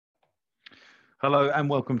Hello and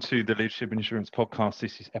welcome to the Leadership Insurance Podcast.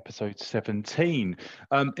 This is episode 17.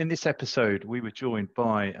 In this episode, we were joined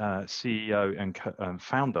by CEO and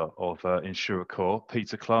founder of Insurercore,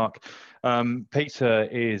 Peter Clarke. Peter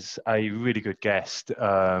is a really good guest.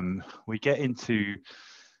 We get into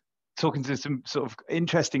talking to some sort of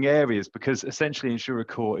interesting areas because essentially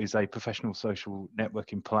Insurercore is a professional social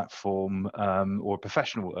networking platform or a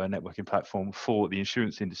professional networking platform for the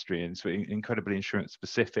insurance industry, and it's incredibly insurance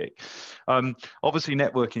specific. Obviously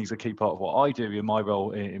networking is a key part of what I do in my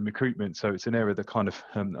role in recruitment, so it's an area that kind of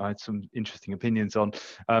I had some interesting opinions on,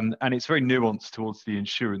 and it's very nuanced towards the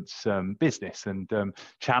insurance business and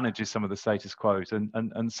challenges some of the status quos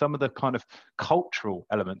and some of the kind of cultural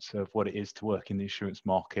elements of what it is to work in the insurance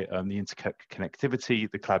market. The interconnectivity,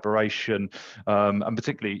 the collaboration, and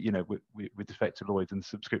particularly, with respect to Lloyd's and the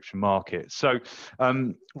subscription market. So,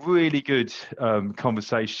 really good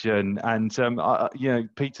conversation, and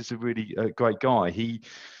Peter's a really great guy. He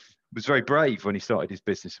was very brave when he started his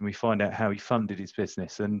business, and we find out how he funded his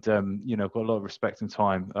business. And I've got a lot of respect and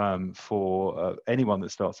time for anyone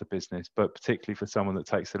that starts a business, but particularly for someone that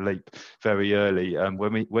takes a leap very early.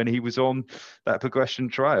 When he was on that progression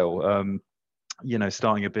trail.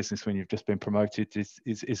 Starting a business when you've just been promoted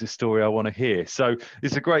is a story I want to hear. So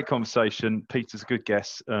it's a great conversation. Peter's a good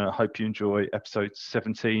guest. Hope you enjoy episode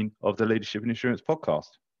 17 of the Leadership and Insurance Podcast.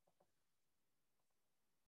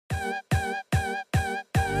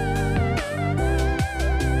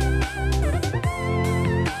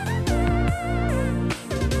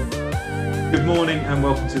 Good morning and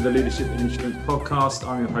welcome to the Leadership and Insurance Podcast.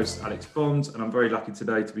 I'm your host, Alex Bond, and I'm very lucky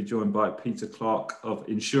today to be joined by Peter Clarke of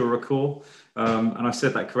Insurercore. And I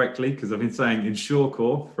said that correctly because I've been saying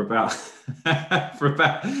Insurercore for about for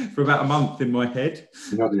about a month in my head.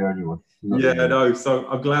 You're not the only one. No. So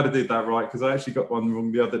I'm glad I did that right, because I actually got one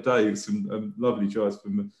wrong the other day with some lovely guys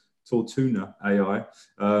from Tortuna AI,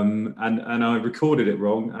 and I recorded it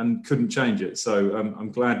wrong and couldn't change it. So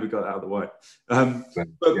I'm glad we got that out of the way.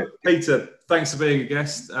 But Peter, thanks for being a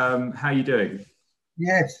guest. How are you doing?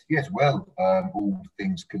 Yes, well, all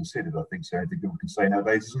things considered, I think so. Anything people can say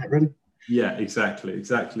nowadays, isn't it, really? Yeah, exactly.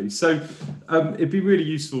 So it'd be really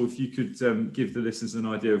useful if you could give the listeners an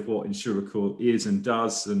idea of what Insurercore is and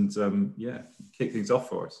does, and kick things off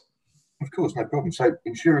for us. Of course, no problem. So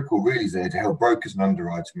Insurercore really is there to help brokers and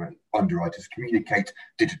underwriters communicate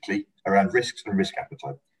digitally around risks and risk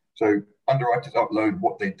appetite. So underwriters upload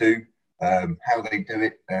what they do, how they do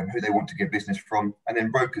it, who they want to get business from, and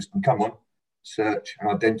then brokers can come on, search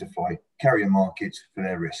and identify carrier markets for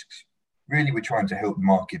their risks. Really, we're trying to help the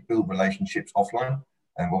market build relationships offline.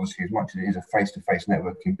 And obviously, as much as it is a face-to-face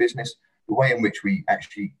networking business, the way in which we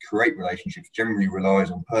actually create relationships generally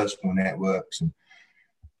relies on personal networks and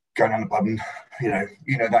going on the pub and,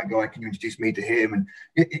 that guy, can you introduce me to him? And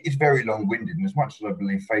it's very long-winded. And as much as I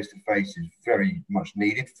believe face-to-face is very much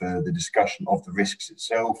needed for the discussion of the risks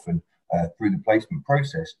itself and through the placement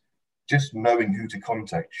process, just knowing who to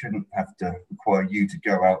contact shouldn't have to require you to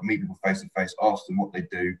go out, meet people face-to-face, ask them what they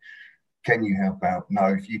do. Can you help out? No,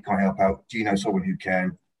 if you can't help out, do you know someone who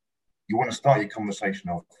can? You want to start your conversation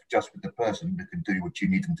off just with the person that can do what you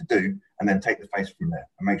need them to do, and then take the face from there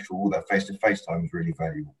and make sure all that face-to-face time is really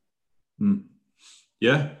valuable.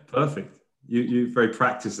 Yeah, perfect. You're very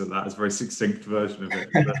practiced at that. It's a very succinct version of it.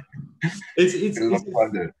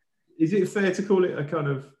 Is it fair to call it a kind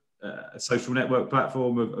of a social network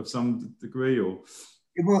platform of some degree, or?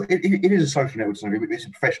 Well, it is a social network, but it's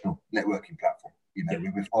a professional networking platform.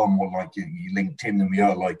 We're far more like your LinkedIn than we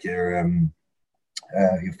are like your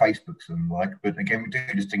Facebooks and the like. But again, we do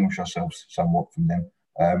distinguish ourselves somewhat from them.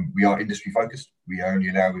 We are industry focused. We only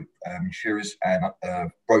allow insurers and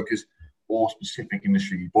brokers or specific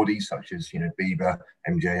industry bodies such as BIBA,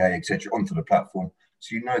 MJA, etc. onto the platform.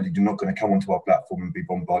 So that you're not going to come onto our platform and be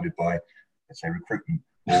bombarded by, let's say, recruitment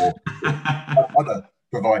or other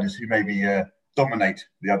providers who maybe dominate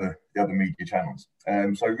the other media channels.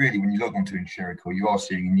 So really, when you log onto Insurercore, you are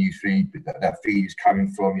seeing a news feed, but that feed is coming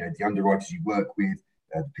from the underwriters you work with,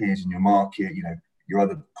 the peers in your market, your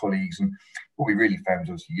other colleagues. And what we really found is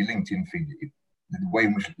obviously your LinkedIn feed, the way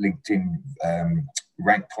in which LinkedIn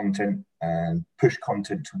rank content and push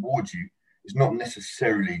content towards you is not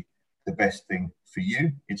necessarily the best thing for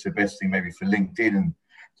you. It's the best thing maybe for LinkedIn and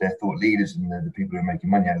their thought leaders and the people who are making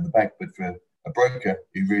money out of the back. But for a broker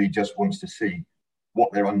who really just wants to see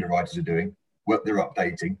what their underwriters are doing, what they're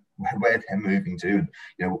updating, where they're moving to,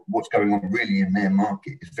 and what's going on really in their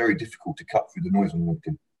market, it's very difficult to cut through the noise on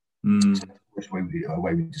LinkedIn. So that's the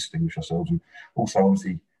way we distinguish ourselves. And also,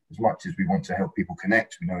 obviously, as much as we want to help people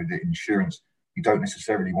connect, we know that insurance, you don't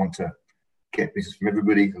necessarily want to get business from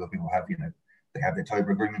everybody. A lot of people have, They have their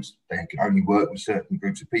TOBA agreements. They can only work with certain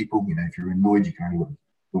groups of people. You know, if you're in Lloyd, you can only work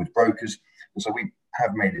with brokers. And so we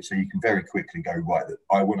have made it so you can very quickly go, right, that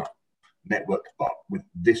I want to network but with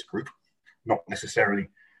this group, not necessarily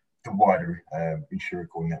the wider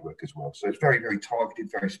Insurercore network as well. So it's very, very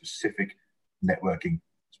targeted, very specific networking,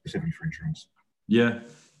 specifically for insurance. Yeah,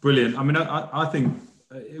 brilliant. I mean, I think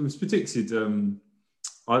it was predicted.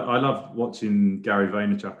 I love watching Gary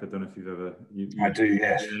Vaynerchuk. I don't know if you've ever. I do,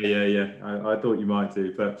 yes. Yeah. I thought you might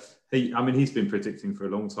do, but he's been predicting for a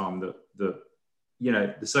long time that you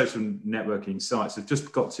know, the social networking sites have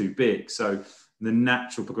just got too big. So the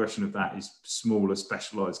natural progression of that is smaller,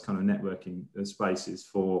 specialized kind of networking spaces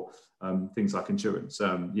for things like insurance.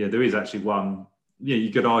 There is actually one. Yeah,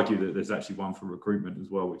 you could argue that there's actually one for recruitment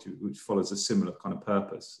as well, which follows a similar kind of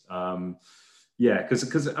purpose.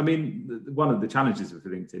 Because I mean, one of the challenges with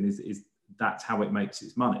LinkedIn is that's how it makes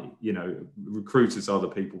its money. You know, recruiters are the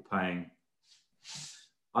people paying.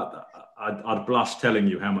 I'd blush telling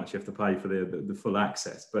you how much you have to pay for the full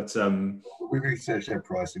access, but we researched their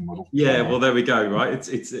pricing model. Yeah, well, there we go. Right,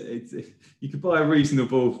 it's you could buy a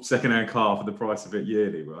reasonable second-hand car for the price of it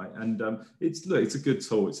yearly, right? And it's a good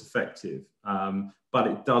tool, it's effective, but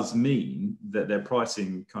it does mean that their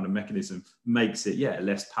pricing kind of mechanism makes it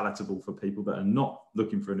less palatable for people that are not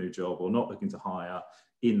looking for a new job or not looking to hire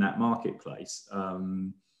in that marketplace.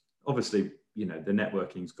 Obviously, you know, the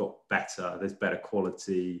networking's got better, there's better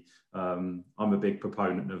quality. I'm a big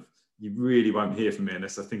proponent of, you really won't hear from me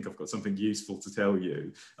unless I think I've got something useful to tell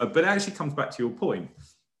you. But it actually comes back to your point.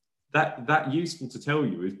 That useful to tell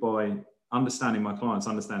you is by understanding my clients,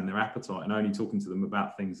 understanding their appetite, and only talking to them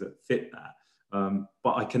about things that fit that.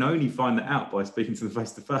 But I can only find that out by speaking to them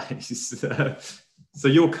face to face. So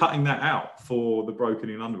you're cutting that out for the broking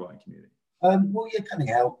and underwriting community. Well, you're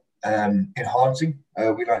cutting out. Enhancing,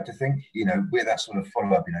 we like to think, you know, we're that sort of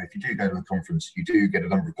follow-up. You know, if you do go to a conference, you do get a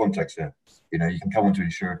number of contacts there. You know, you can come onto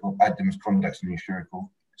Insurercore, add them as contacts in Insurercore,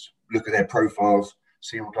 look at their profiles,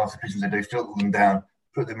 see what class of business they do, filter them down,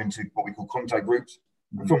 put them into what we call contact groups.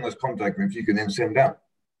 And from those contact groups, you can then send out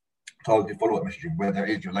targeted follow-up messaging, whether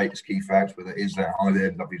it is your latest key facts, whether it is that, hi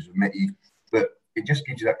there, lovely to have met you. But it just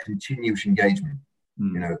gives you that continuous engagement.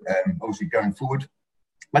 You know, obviously going forward,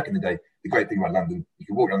 back in the day, the great thing about London, you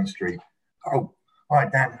can walk down the street, oh, all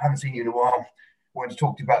right, Dan, haven't seen you in a while, wanted to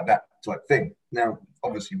talk to you about that type thing. Now,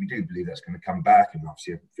 obviously, we do believe that's going to come back, and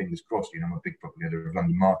obviously, fingers crossed, you know, I'm a big propagator of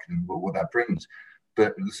London market and what that brings. But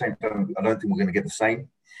at the same time, I don't think we're going to get the same.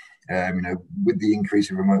 You know, with the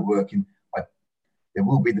increase in remote working, there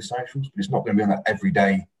will be the socials, but it's not going to be on that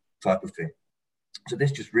everyday type of thing. So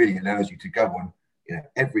this just really allows you to go on, you know,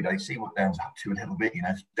 every day, see what Dan's up to a little bit. You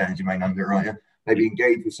know, Dan's your main underwriter. Maybe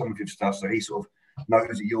engage with some of your stuff so he sort of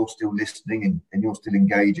knows that you're still listening and you're still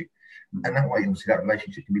engaging. And that way, obviously, that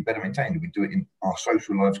relationship can be better maintained. We do it in our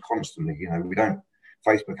social lives constantly. You know,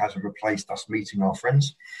 Facebook hasn't replaced us meeting our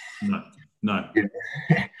friends. No. You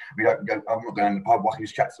know, we don't go, I'm not going to the pub, I can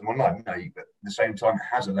just chat to them online. No, but at the same time,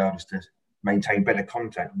 it has allowed us to maintain better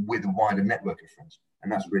contact with a wider network of friends.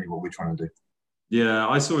 And that's really what we're trying to do. Yeah,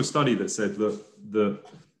 I saw a study that said that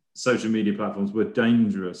social media platforms were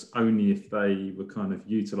dangerous only if they were kind of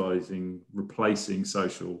replacing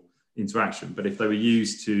social interaction. But if they were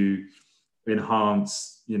used to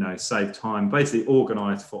enhance, you know, save time, basically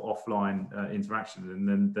organized for offline interaction,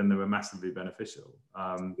 and then they were massively beneficial.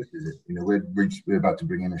 This is it. You know, we're about to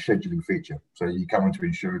bring in a scheduling feature. So you come into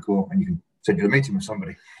Insurercore and you can schedule a meeting with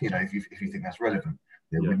somebody, you know, if you think that's relevant.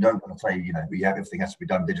 You know, we don't want to say, you know, everything has to be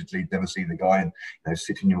done digitally, never see the guy and, you know,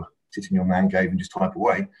 sit in your man cave and just type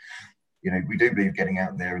away. You know, we do believe getting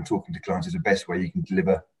out there and talking to clients is the best way you can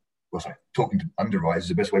deliver. Talking to underwriters is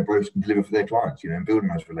the best way brokers can deliver for their clients, you know, and building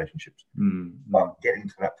those relationships. But getting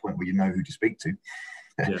to that point where you know who to speak to,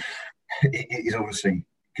 it is obviously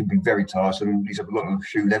can be very tiresome. These have a lot of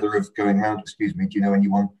shoe leather of going around, excuse me, do you know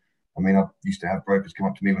anyone? I mean, I used to have brokers come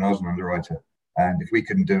up to me when I was an underwriter, and if we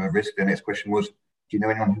couldn't do a risk, the next question was, do you know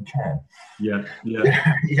anyone who can? Yeah.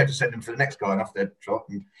 You have to send them to the next guy off their trot,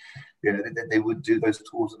 and you know they would do those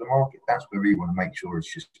tours of the market. That's where we want to make sure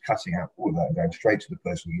it's just cutting out all of that and going straight to the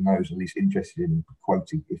person who knows, at least interested in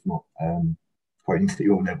quoting, if not quoting to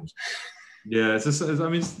your levels. Yeah, I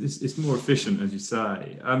mean, it's more efficient, as you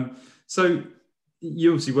say. So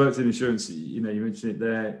you obviously worked in insurance. You know, you mentioned it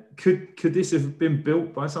there. Could this have been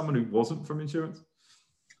built by someone who wasn't from insurance?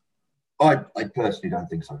 I personally don't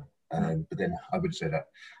think so. But then I would say that.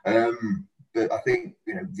 But I think,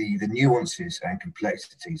 you know, the nuances and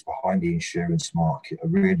complexities behind the insurance market are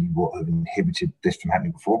really what have inhibited this from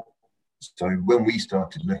happening before. So when we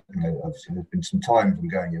started looking at it, obviously there's been some times I'm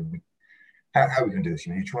going, how are we going to do this?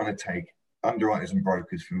 You know, you're trying to take underwriters and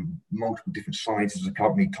brokers from multiple different sizes of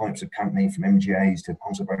company, types of company, from MGAs to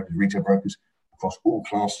wholesale brokers, retail brokers, across all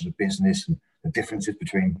classes of business, and the differences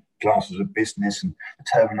between classes of business and the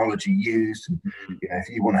terminology used. And if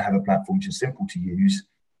you want to have a platform which is simple to use,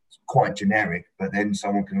 it's quite generic, but then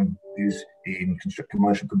someone can use in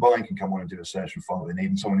commercial combined can come on and do a search and follow, and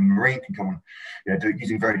even someone in marine can come on, do it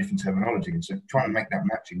using very different terminology. And so trying to make that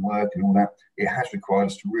matching work and all that, it has required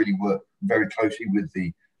us to really work very closely with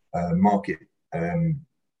the market,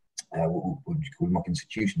 what would you call them, market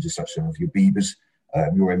institutions as such, of your Beavers,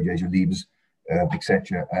 your MJs, your Levers,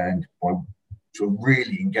 etc. And by sort of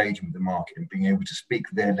really engaging with the market and being able to speak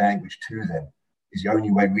their language to them is the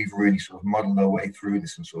only way we've really sort of muddled our way through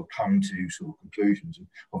this and sort of come to sort of conclusions. And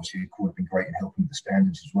obviously, the court have been great in helping with the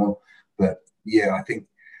standards as well. But yeah, I think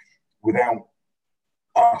without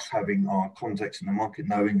us having our context in the market,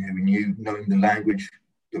 knowing who we knew, knowing the language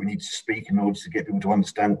that we need to speak in order to get people to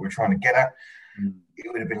understand what we're trying to get at,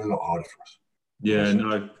 it would have been a lot harder for us. Yeah,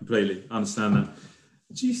 no, completely understand that.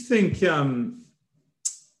 Do you think?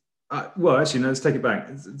 Well, actually, no, let's take it back.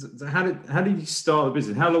 How did you start the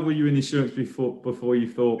business? How long were you in insurance before you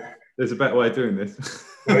thought there's a better way of doing this?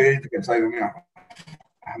 Well, I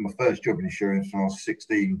had my first job in insurance when I was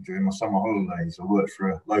 16 during my summer holidays. I worked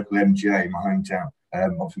for a local MGA in my hometown.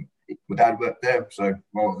 Obviously, my dad worked there, so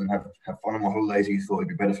rather than have fun on my holidays, he thought it'd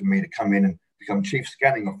be better for me to come in and become chief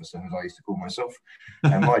scanning officer, as I used to call myself.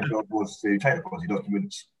 And my job was to take the policy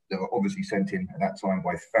documents that were obviously sent in at that time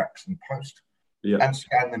by fax and post, and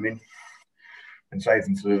scan them in and save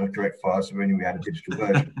them to the correct file, so we knew we had a digital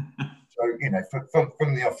version. So,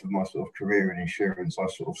 from the off of my sort of career in insurance, I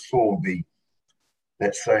sort of saw the,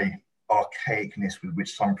 let's say, archaicness with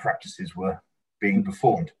which some practices were being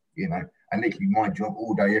performed, and literally my job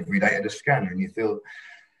all day, every day at a scanner, and you feel,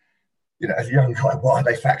 as a young guy, why are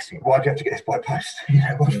they faxing? Why do you have to get this by post?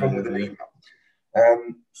 What's wrong with an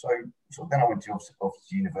email? So then I went to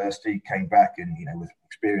university, came back, and with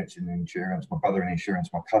experience in insurance, my brother in insurance,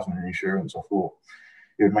 my cousin in insurance, I thought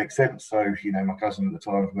it would make sense. So my cousin at the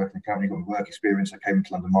time was working in a company, got my work experience. I came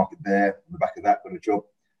into London Market there. On the back of that, got a job.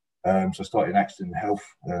 So I started in accident and health,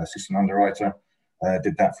 assistant underwriter.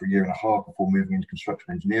 Did that for a year and a half before moving into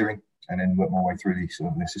construction engineering, and then worked my way through the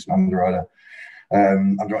sort of assistant underwriter,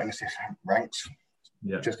 underwriting assistant ranks.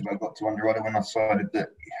 Just about got to underwriter when I decided that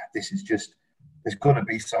this is just, there's got to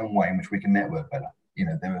be some way in which we can network better.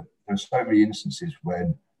 There were so many instances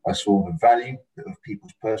when I saw the value of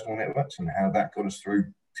people's personal networks and how that got us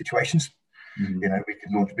through situations. We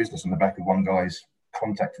could launch a business on the back of one guy's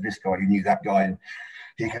contact to this guy who knew that guy, and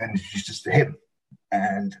he could introduce us to him.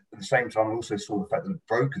 And at the same time, I also saw the fact that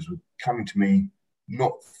brokers were coming to me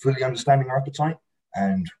not fully understanding our appetite.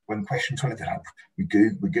 And when questions went, we're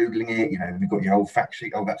Googling it, we've got your old fact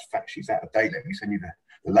sheet. Oh, that's fact sheet's out of date. Let me send you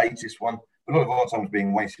the latest one. But a lot of our time was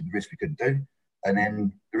being wasted, the risk we couldn't do. And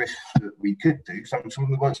then the risks that we could do, some of them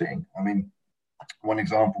we weren't seeing. I mean, one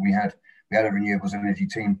example, we had a renewables energy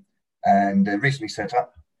team, and recently set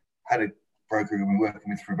up, had a broker who we've been working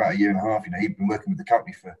with for about a year and a half. He'd been working with the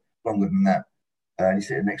company for longer than that. And he's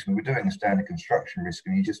sitting next to me, we're doing a standard construction risk,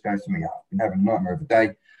 and he just goes to me, I've been having a nightmare of a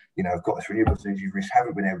day. I've got this renewables energy risk,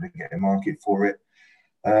 haven't been able to get a market for it.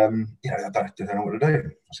 I don't know what to do.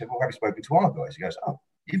 I said, well, have you spoken to our guys? He goes, oh,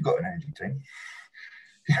 you've got an energy team.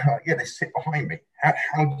 Yeah, they sit behind me.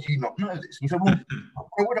 How do you not know this? And he said, well,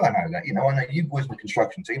 why would I know that? I know you boys in the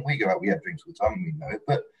construction team, we go out, we have drinks all the time, and we know it,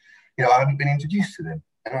 but, I haven't been introduced to them.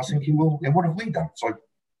 And I was thinking, well, what have we done? So I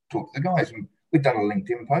talked to the guys, and we've done a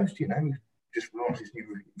LinkedIn post, we've just launched this new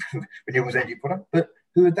renewables energy product, but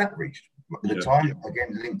who had that reached? At the time,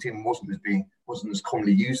 again, LinkedIn wasn't as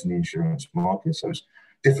commonly used in the insurance market, so it's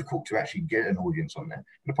difficult to actually get an audience on there.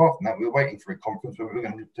 And apart from that, we were waiting for a conference where we were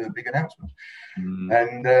going to do a big announcement.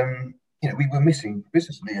 And, we were missing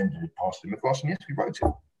business at the end of it, passed him across, and yes, we wrote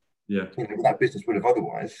it. That business would have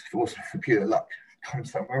otherwise, if it wasn't for pure luck, gone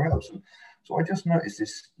somewhere else. And so I just noticed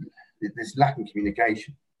this lack of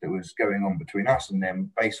communication that was going on between us and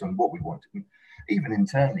them based on what we wanted. And even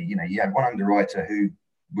internally, you had one underwriter who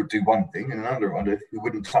would do one thing and an underwriter who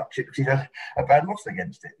wouldn't touch it because he had a bad loss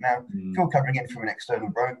against it. Now, if you're coming in from an external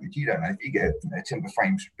brokerage, you don't know if you get timber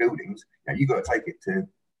frames buildings, you've got to take it to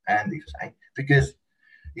Andy, say, because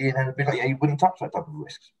you wouldn't touch that type of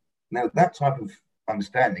risks. Now, that type of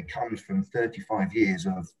understanding comes from 35 years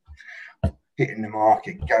of hitting the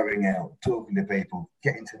market, going out, talking to people,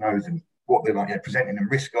 getting to know them, what they're like, presenting them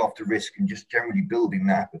risk after risk, and just generally building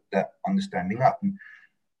that understanding up. And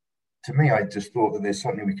to me, I just thought that there's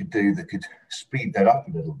something we could do that could speed that up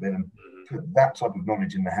a little bit and put that type of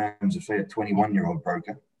knowledge in the hands of, say, a 21-year-old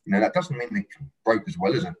broker. That doesn't mean they can broke as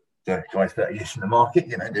well as a the guys 30 years in the market,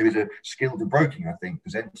 you know, there is a skill to broking, I think,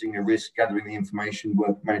 presenting a risk, gathering the information,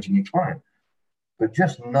 managing your client. But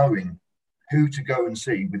just knowing who to go and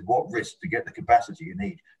see with what risk to get the capacity you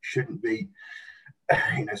need shouldn't be,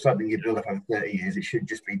 you know, something you build up over 30 years. It should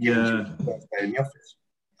just be given to you the first day in the office.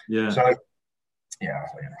 Yeah. So, yeah,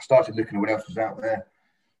 I started looking at what else was out there.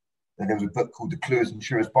 Then there was a book called The Clues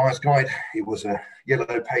Insurance Buyer's Guide. It was a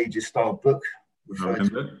yellow pages style book referring to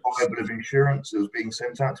the Bible of insurance that was being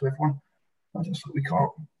sent out to everyone. I just thought, we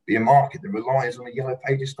can't be a market that relies on a yellow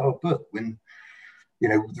pages style book when, you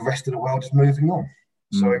know, the rest of the world is moving on.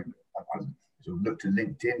 So I sort of looked at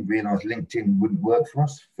LinkedIn, realised LinkedIn wouldn't work for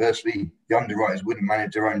us. Firstly, the underwriters wouldn't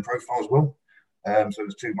manage their own profiles well. So it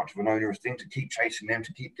was too much of an onerous thing to keep chasing them,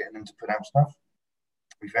 to keep getting them to put out stuff.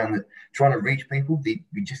 We found that trying to reach people,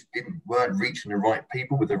 we just weren't reaching the right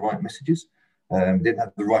people with the right messages. Didn't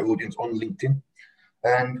have the right audience on LinkedIn.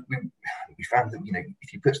 And we found that, you know,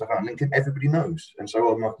 if you put stuff out on LinkedIn, everybody knows. And so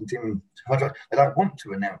our marketing team, they don't want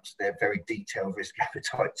to announce their very detailed risk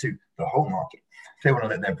appetite to the whole market. They want to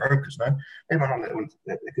let their brokers know. They want to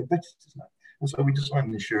let their competitors know. And so we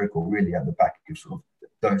designed Insurercore really at the back of sort of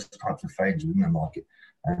those types of failures within the market.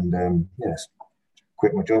 And yes,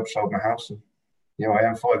 quit my job, sold my house, and here I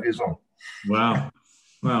am 5 years on. Wow.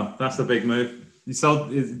 Wow, that's a big move. Did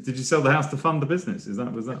you sell the house to fund the business? Was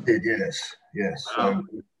that? I did, yes. Wow.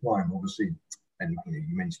 So time, obviously, and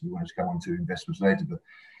you mentioned you wanted to go on to investments later, but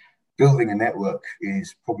building a network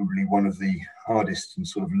is probably one of the hardest and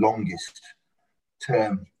sort of longest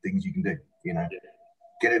term things you can do. You know,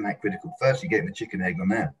 getting that critical. First, you get the chicken egg on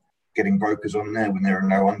there, getting brokers on there when there are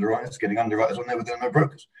no underwriters, getting underwriters on there when there are no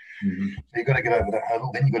brokers. Mm-hmm. So you've got to get over that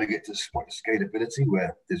hurdle. Then you've got to get to the point of scalability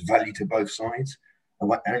where there's value to both sides.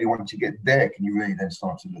 And only once you get there can you really then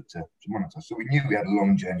start to look to monetize. So we knew we had a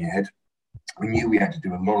long journey ahead. We knew we had to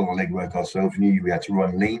do a lot of the legwork ourselves. We knew we had to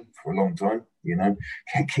run lean for a long time, you know,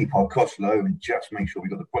 keep our costs low and just make sure we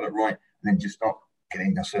got the product right, and then just start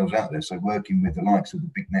getting ourselves out there. So working with the likes of the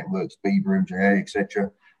big networks, Bieber, MJA,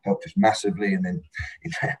 etc., helped us massively. And then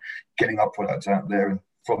getting our products out there. And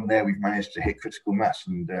from there, we've managed to hit critical mass.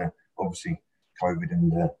 And obviously, COVID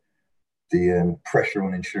and the pressure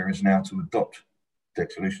on insurers now to adopt tech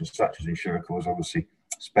solutions such as Insurercore has obviously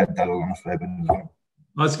sped that along a fair bit as well.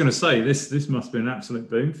 I was going to say, this must be an absolute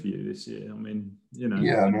boom for you this year. I mean, you know.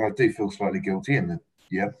 Yeah, I mean, I do feel slightly guilty in that,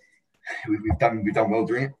 yeah, we've done well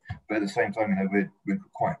doing it, but at the same time, you know, we're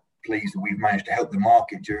quite pleased that we've managed to help the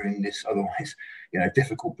market during this otherwise, you know,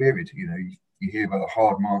 difficult period. You know, you hear about the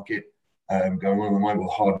hard market going on at the moment, or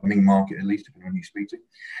hardening market at least, depending on who you speak to.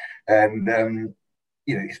 And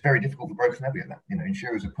you know, it's very difficult for brokers to navigate that. You know,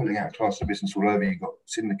 insurers are pulling out class of business all over. You've got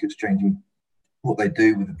syndicates changing what they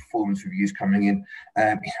do with the performance reviews coming in.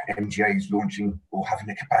 MGA is launching or having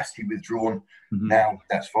the capacity withdrawn. Mm-hmm. Now,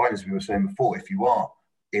 that's fine, as we were saying before. If you are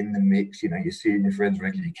in the mix, you know, you're seeing your friends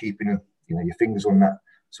regularly, keeping, you know, your fingers on that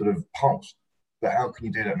sort of pulse. But how can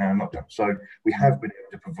you do that now in lockdown? So we have been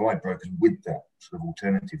able to provide brokers with that sort of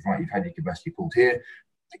alternative, right? You've had your capacity pulled here.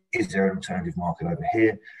 Is there an alternative market over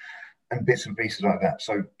here? And bits and pieces like that.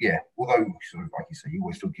 So yeah, although sort of like you say, you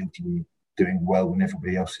always feel guilty when you're doing well when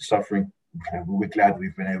everybody else is suffering. You know, we're glad that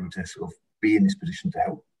we've been able to sort of be in this position to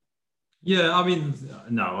help. Yeah, I mean,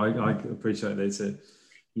 no, I appreciate that.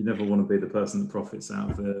 You never want to be the person that profits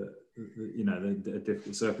out of the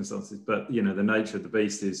difficult circumstances. But you know, the nature of the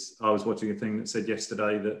beast is. I was watching a thing that said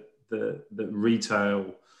yesterday that the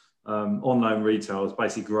retail, online retail, has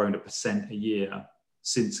basically grown 1% a year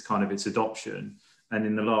since kind of its adoption, and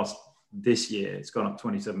in this year, it's gone up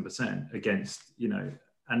 27% against, you know,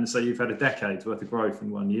 and so you've had a decade's worth of growth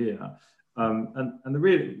in 1 year.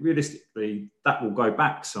 Realistically, that will go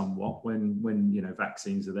back somewhat when you know,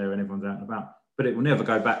 vaccines are there and everyone's out and about, but it will never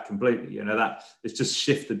go back completely. You know, that it's just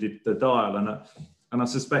shifted the dial. And I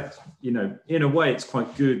suspect, you know, in a way, it's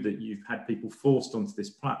quite good that you've had people forced onto this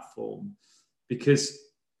platform, because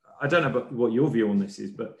I don't know about what your view on this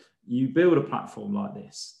is, but you build a platform like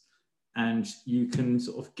this, and you can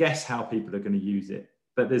sort of guess how people are going to use it.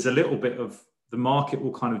 But there's a little bit of the market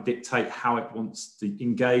will kind of dictate how it wants to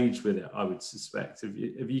engage with it, I would suspect. Have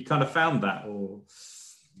you kind of found that? Or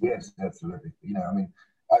Yes, absolutely. You know, I mean,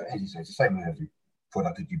 as you say, it's the same with every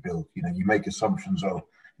product that you build. You know, you make assumptions of,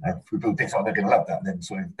 you know, if we build this, they're going to love that. And then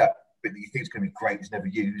sort of that bit that you think is going to be great is never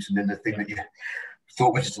used. And then the thing that you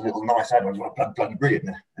thought was just a little nice add-on, bloody brilliant,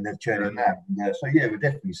 and they're churning that. So yeah, we're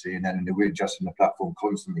definitely seeing that, and we're adjusting the platform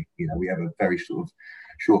constantly. You know, we have a very sort of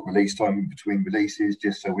short release time in between releases,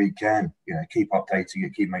 just so we can, you know, keep updating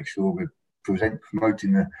it, keep make sure we're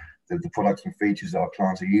promoting the products and features that our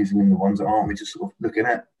clients are using, and the ones that aren't, we're just sort of looking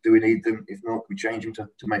at, do we need them? If not, we change them to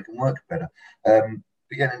make them work better.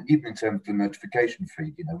 again, even in terms of the notification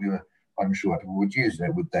feed, we were unsure how people would use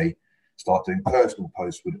that. Would they start doing personal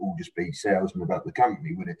posts? Would it all just be salesmen about the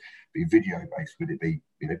company? Would it be video based? Would it be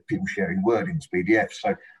people sharing wordings, PDFs?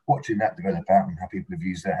 So watching that develop out and how people have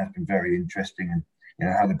used that has been very interesting, and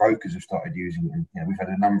how the brokers have started using it. And we've had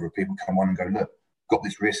a number of people come on and go, look, got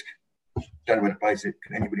this risk, don't know where to place it.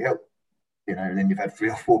 Can anybody help? And then you've had 3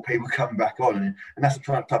 or 4 people come back on, and that's the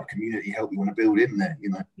type of community help you want to build in there.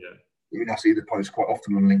 I see the post quite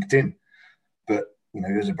often on LinkedIn, but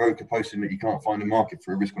there's a broker posting that you can't find a market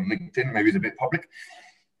for a risk on LinkedIn. Maybe it's a bit public.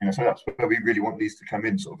 So that's where we really want these to come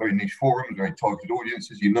in, sort of very niche forums, very targeted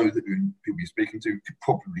audiences. That the people you're speaking to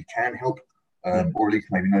probably can help, or at least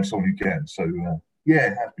maybe know someone who can. So yeah,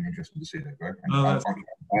 it has been interesting to see that grow. And I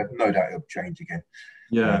have no doubt it'll change again.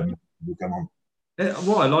 Yeah, we'll come on.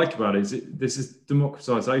 What I like about it is this is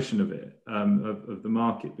democratization of it, of the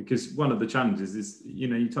market, because one of the challenges is,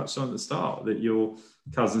 you touched on at the start that your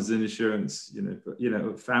cousins in insurance,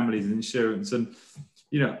 families in insurance, and,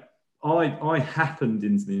 I happened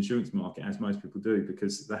into the insurance market, as most people do,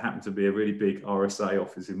 because there happened to be a really big RSA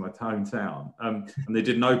office in my hometown, and they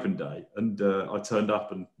did an open day, and I turned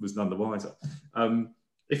up and was none the wiser.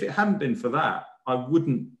 If it hadn't been for that, I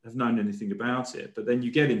wouldn't have known anything about it. But then you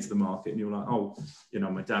get into the market and you're like, oh,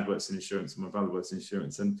 my dad works in insurance and my brother works in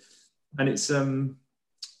insurance. And it's,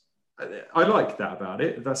 I like that about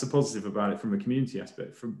it. That's a positive about it from a community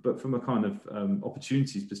aspect, but from a kind of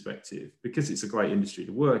opportunities perspective, because it's a great industry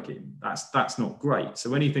to work in, that's not great.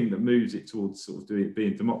 So anything that moves it towards sort of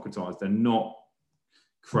being democratized and not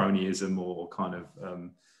cronyism or kind of,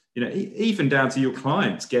 even down to your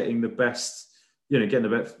clients getting the best, getting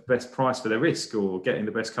the best price for their risk or getting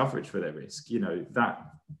the best coverage for their risk, that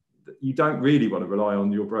you don't really want to rely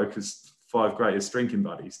on your broker's 5 greatest drinking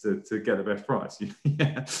buddies to get the best price.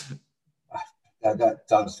 Yeah. That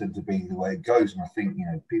does tend to be the way it goes. And I think,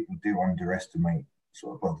 people do underestimate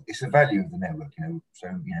it's the value of the network,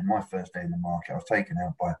 So, my first day in the market, I was taken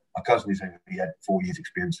out by my cousin who's only had 4 years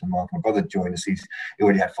experience in the market. My brother joined us. He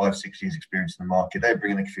already had 5-6 years experience in the market. They're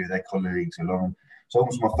bringing a few of their colleagues along. So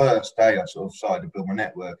almost my first day, I sort of started to build my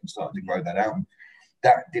network and started to grow that out. And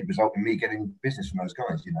that did result in me getting business from those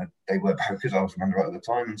guys. They were brokers. I was an underwriter at the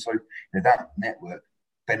time. And so that network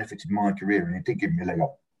benefited my career, and it did give me a leg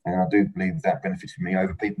up. And I do believe that benefited me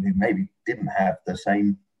over people who maybe didn't have the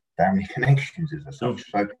same family connections as such.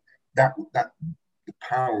 So that the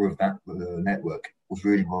power of that network was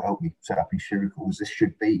really what helped me set up Insurercore. This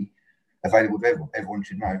should be available to everyone. Everyone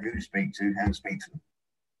should know who to speak to, how to speak to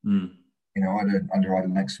them. I had an underwriter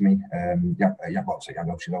next to me. Obviously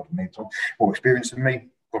older than me, more experienced than me,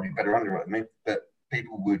 probably better underwriter than me. But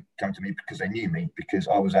people would come to me because they knew me, because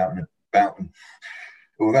I was out and about and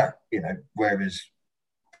all that. Whereas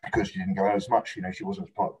because she didn't go out as much, she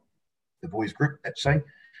wasn't part of the boys' group, let's say,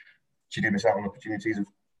 she did miss out on opportunities of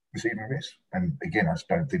receiving risk. And again, I just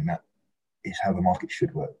don't think that is how the market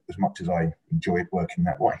should work, as much as I enjoy it working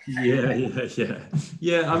that way.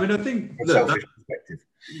 Yeah. I mean, I think selfish perspective.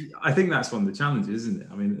 I think that's one of the challenges, isn't it?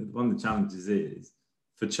 I mean, one of the challenges is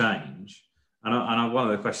for change. And one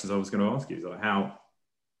of the questions I was going to ask you is like,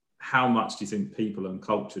 how much do you think people and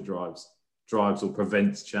culture drives or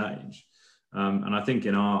prevents change? And I think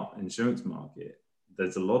in our insurance market,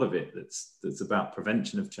 there's a lot of it that's about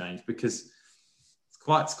prevention of change, because it's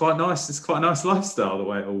quite nice. It's quite a nice lifestyle the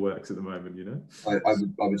way it all works at the moment, I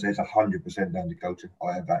would say it's 100% down to culture.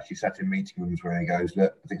 I have actually sat in meeting rooms where he goes,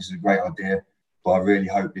 look, I think this is a great idea, but I really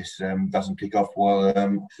hope this doesn't kick off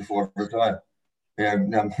before I retire. No,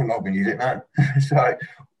 I'm not going to use it now. So, I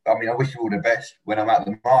mean, I wish you all the best. When I'm out of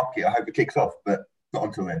the market, I hope it kicks off, but not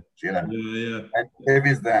until then. So, Yeah. And there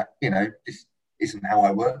is that, this isn't how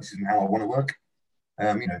I work. This isn't how I want to work.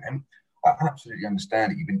 And I absolutely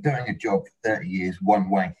understand that you've been doing a job for 30 years one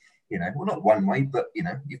way, well, not one way, but,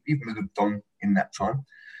 you've moved on in that time.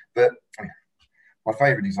 But my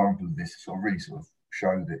favourite example of this really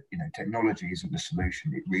show that, technology isn't the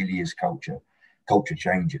solution. It really is culture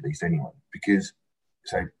change, at least anyway. Because,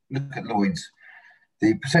 so look at Lloyd's,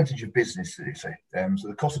 the percentage of business, so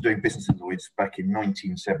the cost of doing business at Lloyd's back in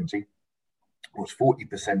 1970 was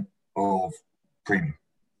 40% of premium.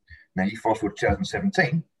 Now you fast forward to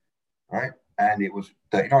 2017, right, and it was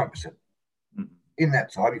 39%. In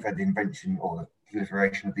that time, you've had the invention or the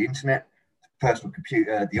proliferation of the internet, the personal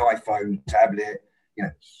computer, the iPhone, tablet,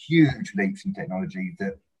 huge leaps in technology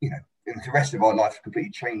that, in the rest of our life completely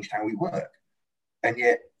changed how we work. And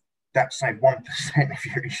yet that saved 1% of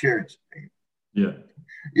your insurance premium.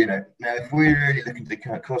 Yeah. Now if we're really looking to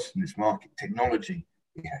cut costs in this market, technology,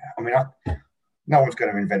 I mean, No one's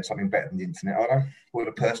going to invent something better than the internet, are they? Or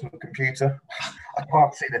a personal computer. I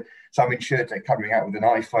can't see some insurtech coming out with an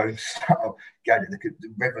iPhone that could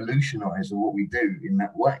revolutionise what we do in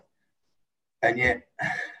that way. And yet,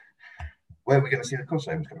 where are we going to see the cost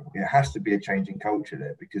savings coming from? It has to be a change in culture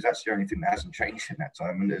there, because that's the only thing that hasn't changed in that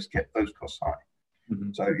time and has kept those costs high.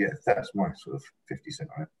 Mm-hmm. So yeah, that's my sort of 50 cent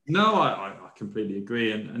on it. No, I completely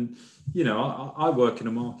agree. And you know, I work in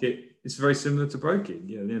a market. It's very similar to broking.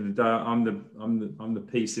 You know, at the end of the day, I'm the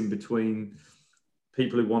piece in between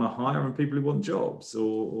people who want to hire and people who want jobs,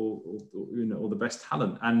 or you know, or the best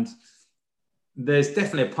talent. And there's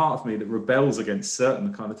definitely a part of me that rebels against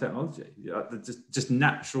certain kind of technology. Just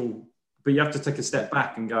natural. But you have to take a step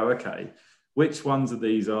back and go, okay, which ones of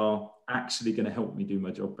these are actually going to help me do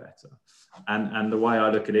my job better? And the way I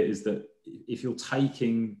look at it is that if you're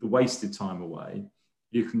taking the wasted time away,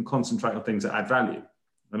 you can concentrate on things that add value.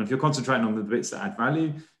 And if you're concentrating on the bits that add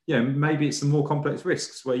value, yeah, maybe it's some more complex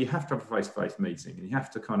risks where you have to have a face-to-face meeting and you have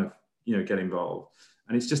to kind of, you know, get involved.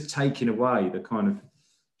 And it's just taking away the kind of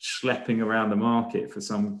schlepping around the market for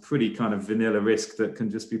some pretty kind of vanilla risk that can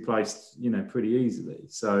just be placed, you know, pretty easily.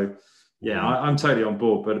 So yeah, I'm totally on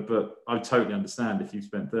board, but I totally understand if you've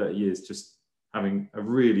spent 30 years just having a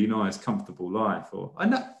really nice, comfortable life. Or I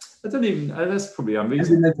don't even. That's probably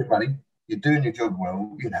unreasonable. Money, you're doing your job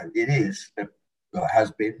well. You know, it is.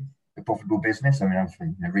 Has been a profitable business. I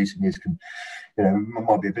mean, in recent years,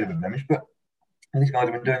 might be a bit of a blemish, but these guys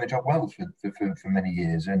have been doing the job well for many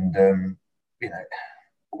years. And you know,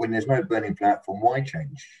 when there's no burning platform, why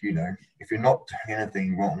change? You know, if you're not doing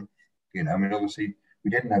anything wrong, you know, I mean, obviously. We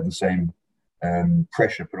didn't have the same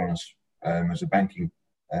pressure put on us as the banking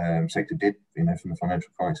sector did, you know, from the financial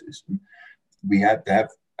crisis. And we had to have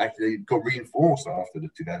actually got reinforced after the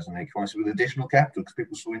 2008 crisis with additional capital because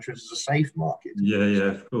people saw insurance as a safe market. Yeah,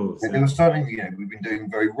 of course. There was something, you know, we've been doing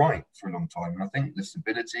very right for a long time. And I think the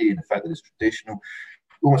stability and the fact that it's traditional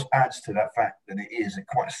almost adds to that fact that it is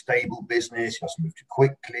quite a stable business. It doesn't move too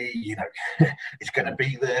quickly. You know, it's going to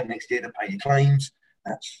be there next year to pay your claims.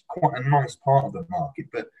 That's quite a nice part of the market,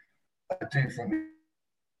 but I do think,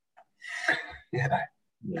 yeah.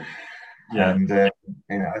 And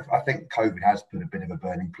you know, I think COVID has put a bit of a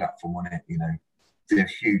burning platform on it. You know, there are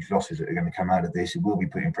huge losses that are going to come out of this. It will be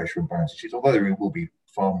putting pressure on balance sheets, although there will be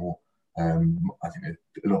far more. I think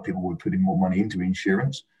a lot of people will be putting more money into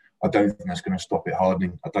insurance. I don't think that's going to stop it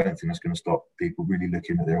hardening. I don't think that's going to stop people really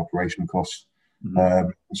looking at their operational costs. Mm-hmm.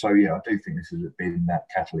 So yeah, I do think this has been that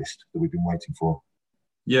catalyst that we've been waiting for.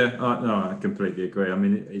 Yeah, no, I completely agree. I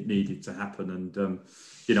mean, it needed to happen, and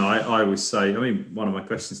you know, I always say, I mean, one of my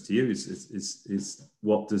questions to you is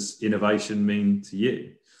what does innovation mean to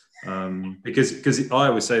you? Because I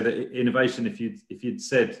always say that innovation, if you'd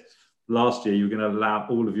said last year you were going to allow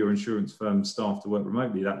all of your insurance firm staff to work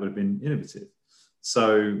remotely, that would have been innovative.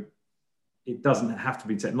 So it doesn't have to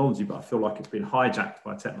be technology, but I feel like it's been hijacked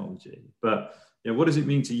by technology. But you know, what does it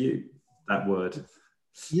mean to you, that word?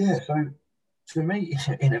 Yeah, so to me,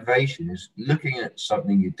 innovation is looking at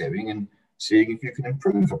something you're doing and seeing if you can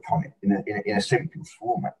improve upon it in a simple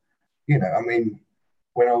format. You know, I mean,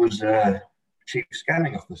 when I was chief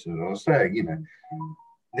scanning officer, I was saying, you know,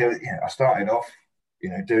 I started off, you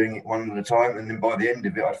know, doing it one at a time, and then by the end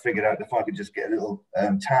of it, I'd figured out if I could just get a little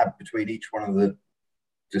tab between each one of the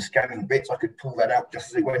scanning bits, I could pull that out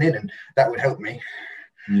just as it went in, and that would help me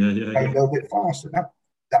go a little bit faster.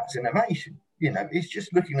 That's innovation. You know, it's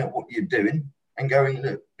just looking at what you're doing and going,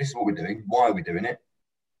 look, this is what we're doing. Why are we doing it?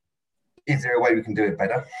 Is there a way we can do it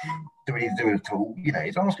better? Do we need to do it at all? You know,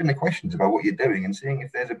 it's asking the questions about what you're doing and seeing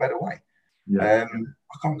if there's a better way. Yeah.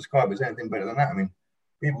 I can't describe it as anything better than that. I mean,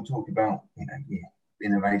 people talk about, you know,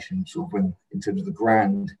 innovation sort of when in terms of the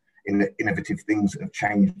grand innovative things that have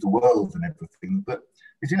changed the world and everything, but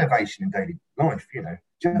it's innovation in daily life. You know,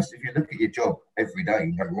 just if you look at your job every day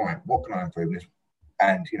and go, right, what can I improve this?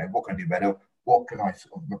 And, you know, what can I do better? What can I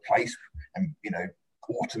sort of replace and, you know,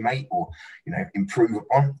 automate or, you know, improve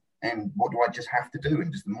upon? And what do I just have to do?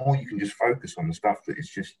 And just the more you can just focus on the stuff that is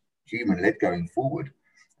just human-led going forward,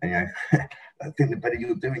 and, you know, I think the better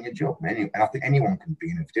you're doing your job. And I think anyone can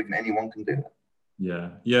be innovative and anyone can do that.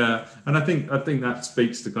 Yeah. And I think that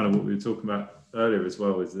speaks to kind of what we were talking about earlier as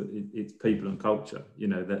well, is that it's people and culture. You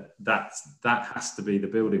know, that has to be the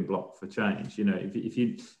building block for change. You know, if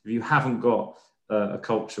you haven't got a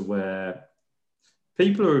culture where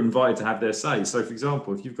people are invited to have their say. So, for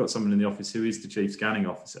example, if you've got someone in the office who is the chief scanning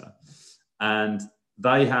officer and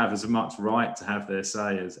they have as much right to have their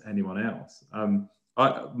say as anyone else.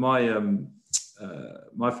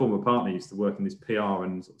 My former partner used to work in this PR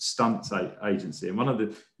and sort of stunts agency. And one of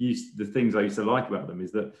the things I used to like about them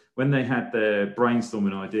is that when they had their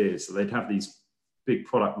brainstorming ideas, so they'd have these big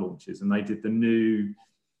product launches, and they did the new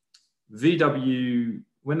VW,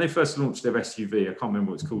 when they first launched their SUV, I can't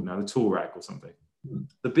remember what it's called now, the Touareg or something.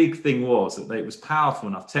 The big thing was that it was powerful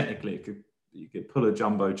enough, technically, you could pull a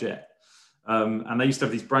jumbo jet. And they used to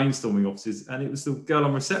have these brainstorming offices, and it was the girl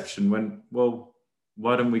on reception went, well,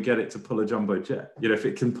 why don't we get it to pull a jumbo jet? You know, if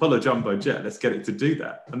it can pull a jumbo jet, let's get it to do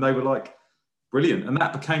that. And they were like, brilliant. And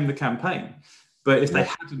that became the campaign. But if they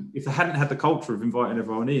hadn't had the culture of inviting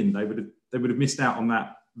everyone in, they would have missed out on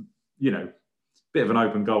that, you know, bit of an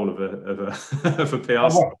open goal of a PR. Oh,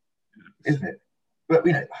 well, isn't it? But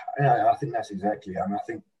you know, I think that's exactly. I mean, I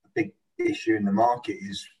think the big issue in the market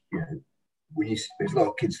is, you know, there's a lot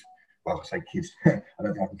of kids. Well, I say kids. I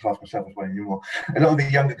don't think I can class myself as one anymore. A lot of the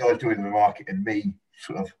younger guys joining the market, and me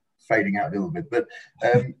sort of fading out a little bit. But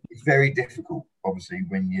it's very difficult, obviously,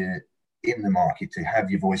 when you're in the market to have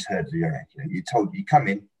your voice heard. You know, you're told, you come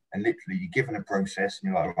in and literally you're given a process,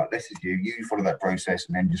 and you're like, right, this is you. You follow that process,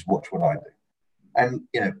 and then just watch what I do. And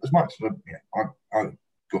you know, as much as I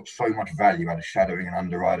got so much value out of shadowing an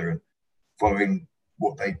underwriter and following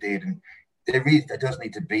what they did, and there does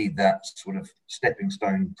need to be that sort of stepping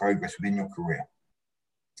stone progress within your career,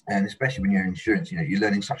 and especially when you're in insurance. You know, you're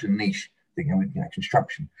learning such a niche thing with, you know,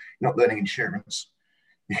 construction. You're not learning insurance.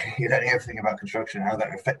 You're learning everything about construction and how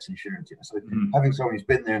that affects insurance. You know? So having someone who's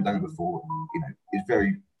been there and done it before, you know, is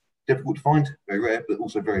very difficult to find, very rare, but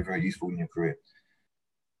also very, very useful in your career.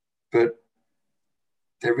 But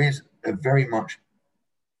there is a very much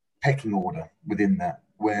pecking order within that,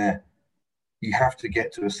 where you have to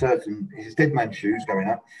get to a certain, it's dead man's shoes going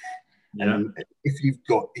up. Yeah. And if you've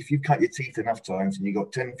cut your teeth enough times and you've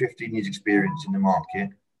got 10, 15 years experience in the market,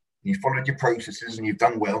 and you've followed your processes and you've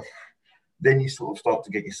done well, then you sort of start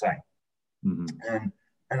to get your say. And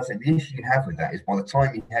I think the issue you have with that is, by the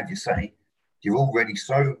time you have your say, you're already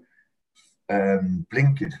so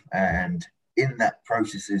blinkered and in that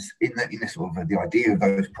processes, in the sort of the idea of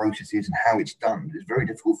those processes and how it's done. It's very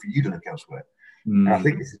difficult for you to look elsewhere. And I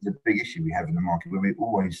think this is the big issue we have in the market, where we're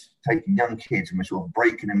always taking young kids and we're sort of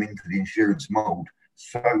breaking them into the insurance mold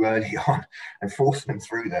so early on and forcing them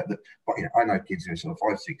through that. But you know, I know kids who are sort of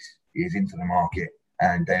 5, 6 years into the market,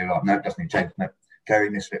 and they're like, no, it doesn't need change. No,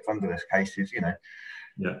 carrying this slip under their cases, you know.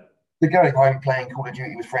 Yeah. They're going home playing Call of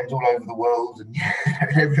Duty with friends all over the world, and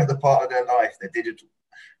in every other part of their life, they're digital.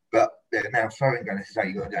 But they're now showing, going, this is how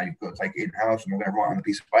you've got to take it in. How else am I going to write on a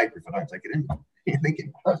piece of paper if I don't take it in? You're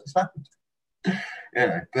thinking, what's happened? You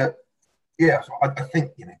know, but yeah, so I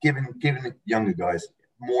think, you know, giving the younger guys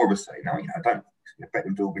more of a say. Now, you know, I don't expect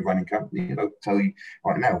them to all be running company. You know, tell you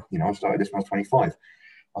right now, you know, I started this when I was 25.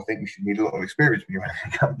 I think we should need a lot of experience when you're running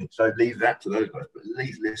a company. So leave that to those guys, but at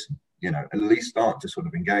least listen, you know, at least start to sort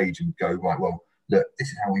of engage and go, right, well, look, this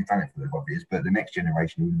is how we've done it for the 5 years, but the next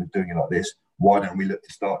generation, we've been doing it like this. Why don't we look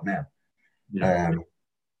to start now? Yeah.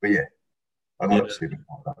 But yeah, I'd like to see it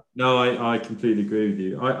like that. No, I completely agree with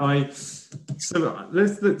you. So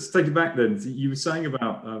let's take it back then. You were saying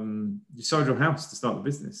about you sold your house to start the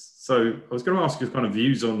business. So I was going to ask your kind of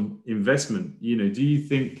views on investment. You know, do you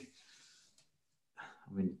think?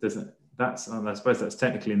 I mean, I suppose that's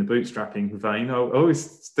technically in the bootstrapping vein. I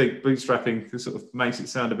always think bootstrapping sort of makes it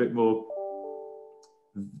sound a bit more.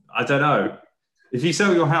 I don't know. If you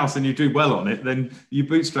sell your house and you do well on it, then you're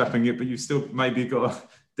bootstrapping it, but you've still maybe got a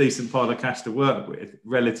decent pile of cash to work with,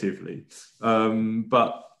 relatively.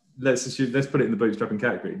 But let's put it in the bootstrapping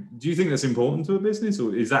category. Do you think that's important to a business,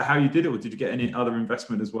 or is that how you did it, or did you get any other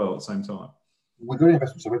investment as well at the same time? We got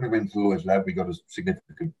investment. So when we went to the Lloyd's Lab, we got a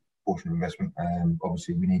significant portion of investment.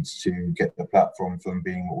 Obviously, we need to get the platform from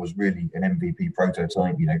being what was really an MVP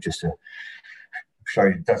prototype, you know, just to show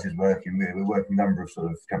it does his work. And we're working with a number of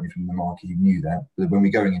sort of companies from the market who knew that. But when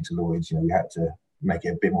we're going into Lloyd's, you know, we had to make it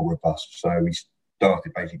a bit more robust. So we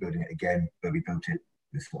started basically building it again, but we built it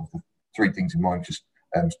with sort of 3 things in mind: just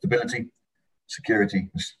stability, security,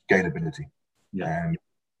 and scalability. Yeah. And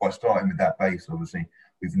by starting with that base, obviously,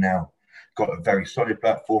 we've now got a very solid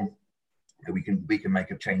platform that we can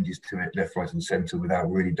make up changes to it left, right, and centre without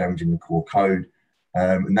really damaging the core code,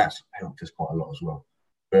 and that's helped us quite a lot as well.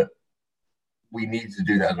 But we needed to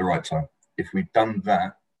do that at the right time. If we'd done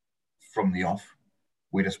that from the off,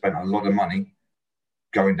 we'd have spent a lot of money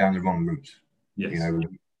going down the wrong routes. Yes. You know,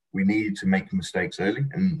 we needed to make mistakes early,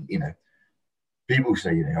 and you know, people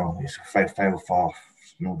say, you know, oh, it's fail fast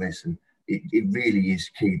and all this, and it really is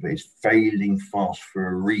key. But it's failing fast for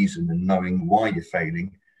a reason, and knowing why you're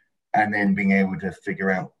failing, and then being able to figure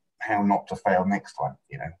out how not to fail next time.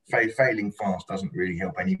 You know, failing fast doesn't really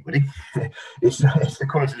help anybody. it's the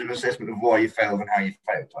qualitative assessment of why you failed and how you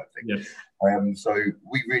failed type thing. Yes. So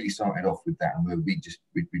we really started off with that, and we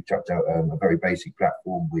chucked out a very basic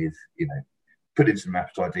platform with, you know, put in some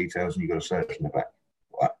appetite details, and you've got a search in the back.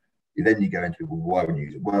 Right? Then you go into, well, why would you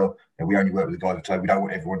use it? Well, we only work with the guy that told we don't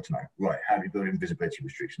want everyone to know. Right, how do we build in visibility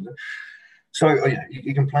restrictions? So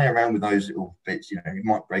you can play around with those little bits. You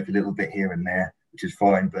might break a little bit here and there, which is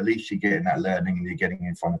fine, but at least you're getting that learning and you're getting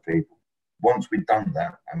in front of people. Once we'd done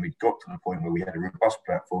that and we'd got to the point where we had a robust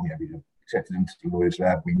platform, we accepted into the Lawyers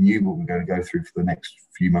Lab, we knew what we were going to go through for the next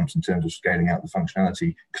few months in terms of scaling out the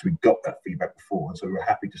functionality, because we got that feedback before, and so we were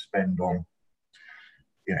happy to spend on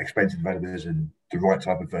expensive developers and the right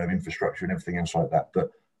type of infrastructure and everything else like that. But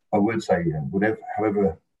I would say,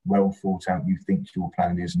 however well thought out you think your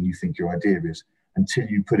plan is and you think your idea is, until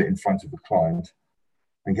you put it in front of a client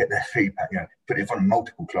and get their feedback, put it in front of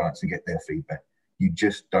multiple clients and get their feedback, you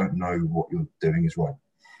just don't know what you're doing is right.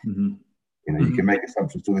 Mm-hmm. You can make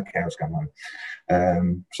assumptions till the cows come home.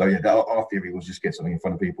 Our theory was just get something in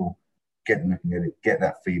front of people, get them looking at it, get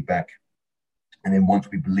that feedback, and then once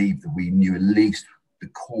we believed that we knew at least the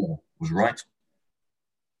core was right,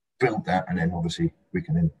 build that, and then obviously we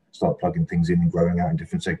can then start plugging things in and growing out in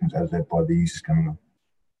different segments as led by the users coming on.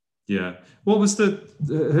 Yeah. What was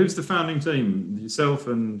who's the founding team? Yourself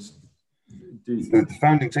and... The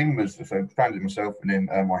founding team was founded myself, and then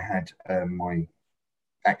I had my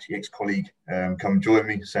actually ex-colleague come join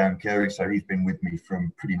me, Sam Carey. So he's been with me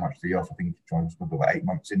from pretty much the off. I think about 8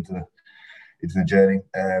 months into the journey.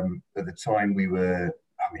 At the time, we were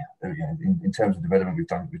in terms of development, we've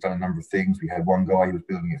done a number of things. We had one guy who was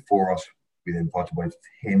building it for us. We then parted ways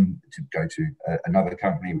with him to go to another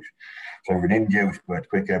company, which was over in India, which worked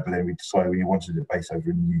quicker. But then we decided we wanted a base over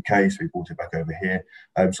in the UK, so we brought it back over here.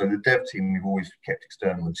 So the dev team we've always kept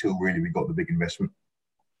external until really we got the big investment.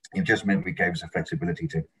 It just meant we gave us the flexibility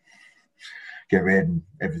to get rid and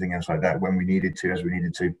everything else like that when we needed to, as we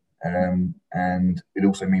needed to. And it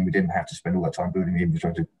also meant we didn't have to spend all that time building the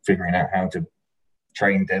infrastructure, figuring out how to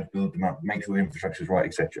train dev, build them up, make sure the infrastructure is right,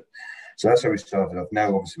 etc. So that's how we started off.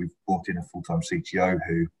 Now, obviously, we've brought in a full-time CTO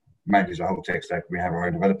who manages the whole tech stack. We have our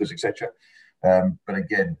own developers, etc. But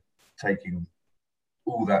again, taking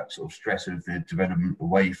all that sort of stress of the development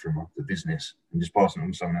away from the business and just passing it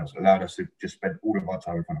on to someone else allowed us to just spend all of our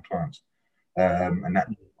time in front of clients. And that,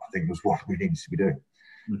 I think, was what we needed to be doing.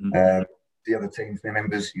 Mm-hmm. The other team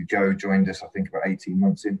members, Joe joined us, I think, about 18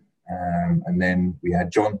 months in. And then we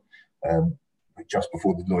had John just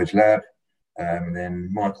before the Lawyers Lab. And then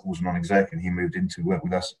Michael was a non-exec and he moved in to work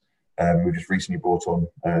with us. We just recently brought on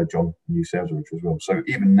John, the new sales director as well. So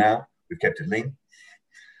even now, we've kept it lean.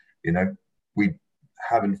 We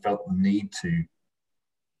haven't felt the need to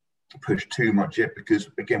push too much yet because,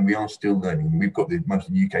 again, we are still learning. We've got the most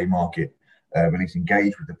of the UK market at least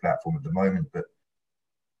engaged with the platform at the moment, but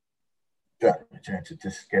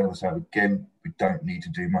to scale this out again, we don't need to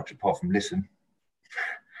do much apart from listen.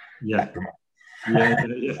 Yeah.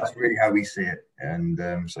 That's really how we see it. And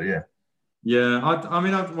one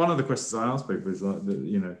of the questions I ask people is like,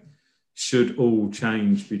 should all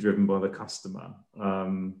change be driven by the customer?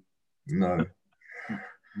 No.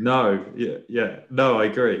 No, no, I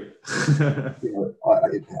agree.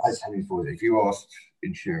 As Henry before, if you asked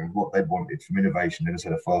insurers what they wanted from innovation, they'd have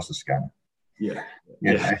said a faster scanner. Yeah,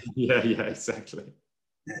 exactly.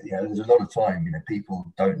 Yeah, there's a lot of time,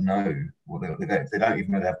 people don't know what they don't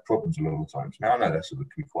even know they have problems a lot of the times. Now, I know that could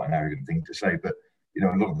be quite an arrogant thing to say, but a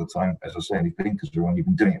lot of the time, as I say, these blinkers are on, you've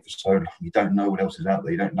been doing it for so long, you don't know what else is out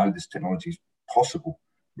there. You don't know this technology is possible,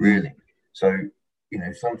 really. So,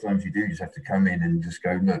 sometimes you do just have to come in and just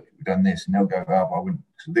go, look, we've done this, and they'll go, I wouldn't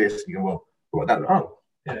do this, and you go, well, that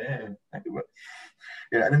could work.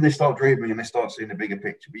 And then they start dreaming and they start seeing the bigger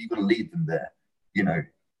picture, but you've got to lead them there.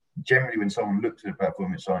 Generally, when someone looks at a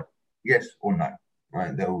platform, it's like yes or no,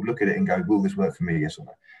 right? They'll look at it and go, will this work for me, yes or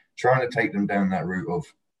no? Trying to take them down that route of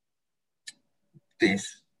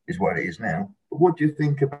this is what it is now, but what do you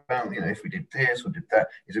think about, if we did this or did that,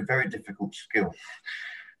 is a very difficult skill,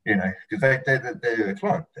 because they're a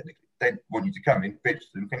client, technically. They want you to come in, pitch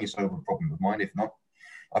to them, can you solve a problem of mine? If not,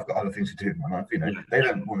 I've got other things to do in my life, They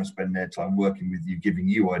don't want to spend their time working with you, giving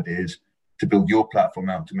you ideas to build your platform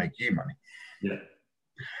out to make you money. Yeah.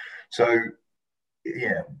 So,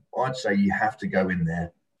 I'd say you have to go in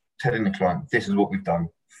there telling the client, this is what we've done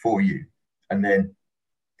for you. And then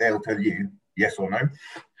they'll tell you yes or no.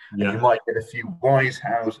 Yeah. You might get a few whys,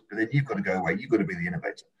 hows, but then you've got to go away. You've got to be the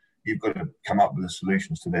innovator. You've got to come up with the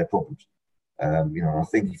solutions to their problems. I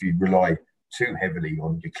think if you rely too heavily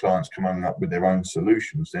on your clients coming up with their own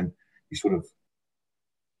solutions, then you sort of,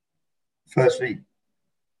 firstly,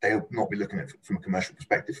 they'll not be looking at it from a commercial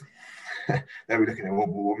perspective. They'll be looking at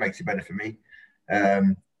what makes it better for me.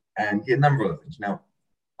 And a number of other things. Now,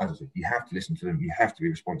 as I said, you have to listen to them. You have to be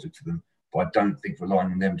responsive to them. But I don't think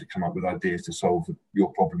relying on them to come up with ideas to solve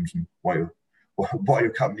your problems and why your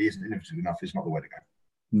company isn't innovative enough is not the way to go.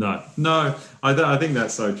 No, I think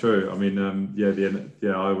that's so true. I mean, I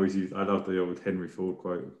love the old Henry Ford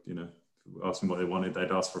quote. You know, ask them what they wanted,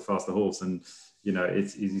 they'd ask for a faster horse, and you know,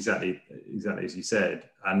 it's exactly as you said.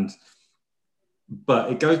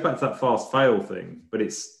 But it goes back to that fast fail thing. But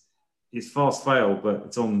it's fast fail, but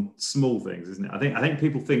it's on small things, isn't it? I think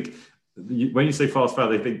people think when you say fast fail,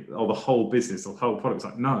 they think, oh, the whole business, the whole product. It's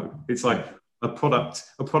like, no, it's like a product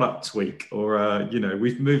tweak, or you know,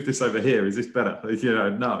 we've moved this over here. Is this better? You know,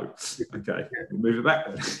 no, okay, we'll move it back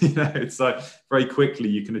then. You know, it's like very quickly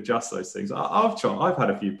you can adjust those things. I've had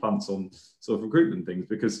a few punts on sort of recruitment things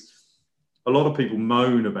because a lot of people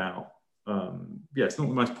moan about, it's not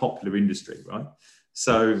the most popular industry, right?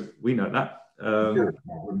 So we know that.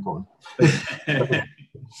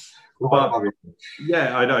 But,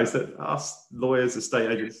 yeah, I know. So us lawyers,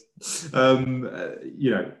 estate agents,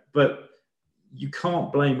 you know, but you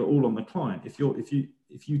can't blame it all on the client if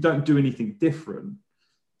you don't do anything different.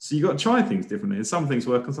 So you got to try things differently, and some things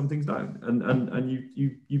work and some things don't. And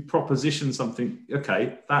you proposition something.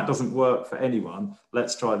 Okay, that doesn't work for anyone.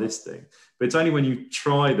 Let's try this thing. But it's only when you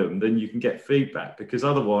try them then you can get feedback, because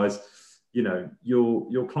otherwise, you know,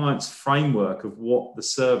 your client's framework of what the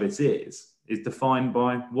service is defined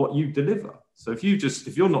by what you deliver. So if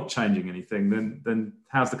you're not changing anything, then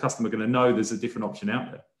how's the customer going to know there's a different option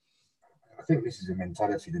out there? I think this is a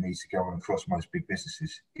mentality that needs to go on across most big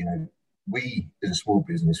businesses. You know, we as a small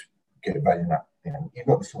business get value in that. You know, you've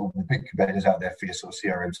got the sort of the big competitors out there for your sort of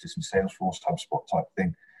CRM system, Salesforce, HubSpot type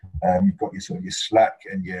thing. You've got your sort of your Slack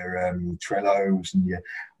and your Trellos and your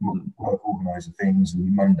work organizer things and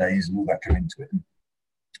your Mondays and all that come into it. And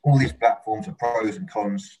all these platforms are pros and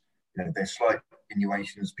cons. You know, they're slight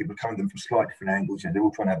innuations. People come at them from slightly different angles. You know, they're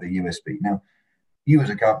all trying to have their USB. Now, you as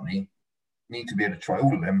a company need to be able to try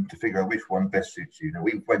all of them to figure out which one best suits you. Now,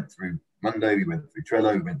 we went through Monday, we went through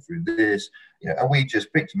Trello, we went through this, you know, and we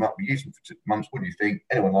just picked them up. We used them for 2 months. What do you think?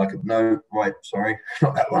 Anyone like it? No, right, sorry,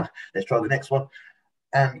 not that one. Let's try the next one.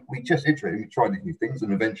 And we just iterated, we tried these new things,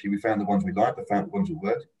 and eventually we found the ones we liked, we found the ones that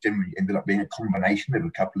worked. Generally ended up being a combination of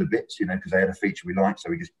a couple of bits, you know, because they had a feature we liked, so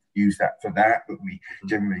we just used that for that, but we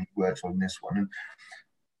generally worked on this one. And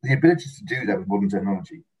the ability to do that with modern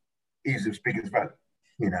technology is as big as value.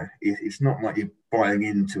 You know, it's not like you're buying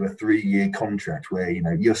into a 3-year contract where, you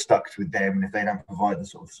know, you're stuck with them, and if they don't provide the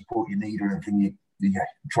sort of support you need or anything, you're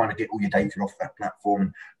trying to get all your data off that platform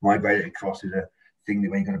and migrate it across is a thing that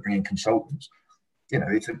where you're going to bring in consultants. You know,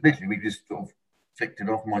 it's literally, we just sort of flicked it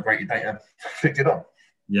off, migrated data, flicked it on.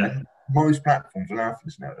 Yeah. And most platforms allow for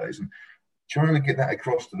this nowadays, and trying to get that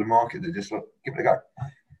across to the market, they're just like, give it a go.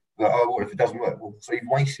 Like, oh, what if it doesn't work? Well, so you've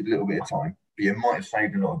wasted a little bit of time, but you might have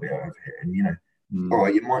saved a lot of it over here. And, you know, all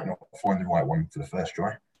right, you might not find the right one for the first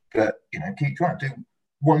try, but, you know, keep trying to do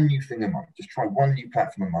one new thing a month. Just try one new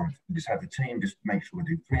platform a month, and just have the team just make sure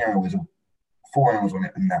we do 3 hours or 4 hours on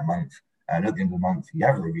it in that month. And at the end of the month, you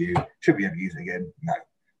have a review. Should we ever use it again? No.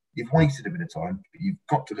 You've wasted a bit of time, but you've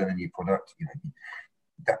got to learn a new product. You know,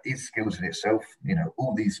 that is skills in itself. You know,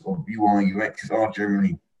 all these sort of UI, UX are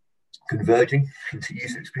generally converging into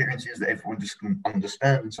user experiences that everyone just can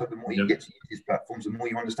understand. And so the more you get to use these platforms, the more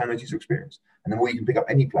you understand those user experience, and the more you can pick up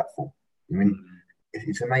any platform. I mean,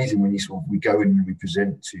 it's amazing when we go in and we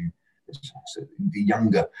present to the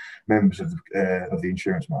younger members of the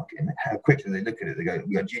insurance market, and how quickly they look at it. They go,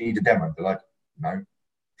 do you need a demo? They're like, no.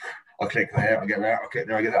 I click there, I get that, I click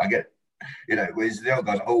there, I get that, I get, you know, whereas the other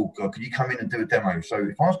guys, oh God, can you come in and do a demo? So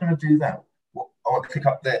if I was going to do that, I'll click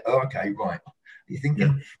up there. Oh, okay, right. You're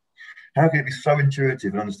thinking, how can it be so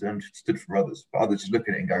intuitive and understood for others, but others just look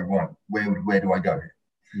at it and go, right, where do I go here?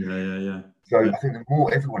 Yeah. So I think the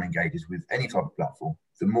more everyone engages with any type of platform,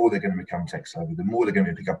 the more they're going to become tech savvy, the more they're going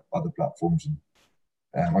to pick up other platforms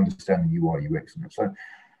and understand the UI, UX. And so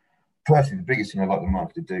personally, the biggest thing I like the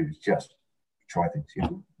market to do is just try things. You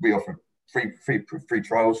know, we offer free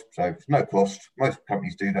trials, so it's no cost. Most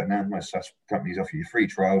companies do that now. Most SaaS companies offer you free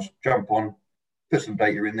trials. Jump on, put some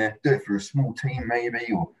data in there, do it for a small team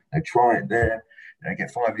maybe, or try it there.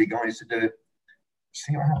 Get 5 of your guys to do it.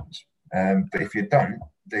 See what happens. But if you don't,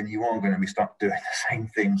 then you are going to be stuck doing the same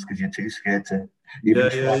things because you're too scared to even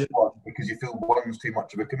try one, because you feel one's too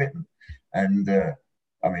much of a commitment. And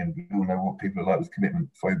I mean, we all know what people are like with commitment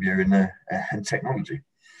phobia and technology.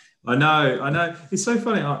 I know. It's so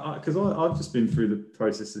funny because I've just been through the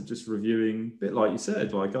process of just reviewing, a bit like you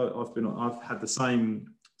said. Like I've had the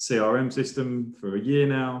same CRM system for a year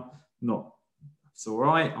now. Not It's all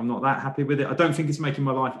right. I'm not that happy with it. I don't think it's making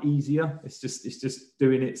my life easier. It's just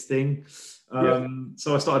doing its thing.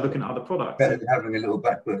 So I started looking at other products. Better than having a little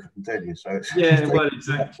back book, I can tell you. So it's well,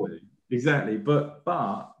 exactly. But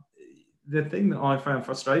the thing that I found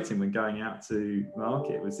frustrating when going out to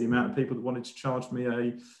market was the amount of people that wanted to charge me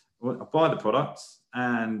I buy the product,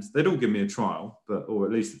 and they'd all give me a trial, or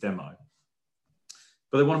at least a demo.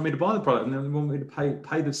 But they wanted me to buy the product, and then they wanted me to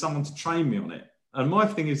pay someone to train me on it. And my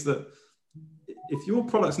thing is that if your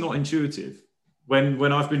product's not intuitive,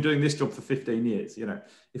 when I've been doing this job for 15 years,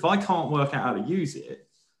 if I can't work out how to use it,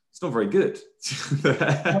 it's not very good.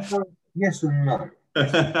 Yes and no.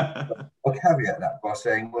 I'll caveat that by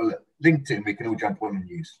saying, well, look, LinkedIn, we can all jump on and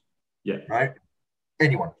use. Yeah. Right?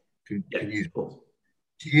 Anyone can use it.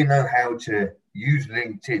 Do you know how to use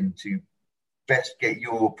LinkedIn to best get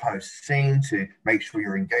your posts seen, to make sure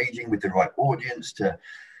you're engaging with the right audience, to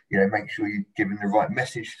make sure you're giving the right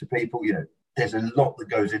message to people? There's a lot that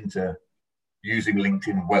goes into using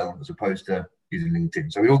LinkedIn well, as opposed to using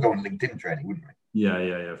LinkedIn. So we all go on LinkedIn training, wouldn't we? Yeah,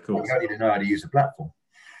 of course. We only need to know how to use the platform.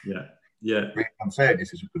 Yeah. The reason I'm saying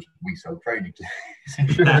this is because we sell training to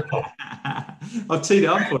Insurercore. I've teed it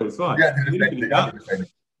up for you. It's fine.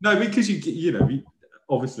 No, because you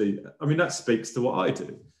obviously, I mean, that speaks to what I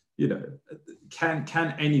do.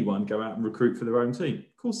 Can anyone go out and recruit for their own team?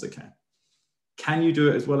 Of course they can. Can you do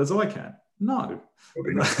it as well as I can? No.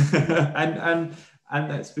 and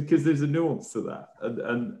that's because there's a nuance to that,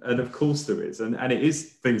 and of course there is, and it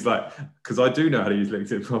is things like, because I do know how to use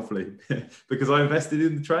LinkedIn properly because I invested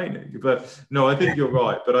in the training. But no, I think you're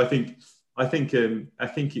right. But I think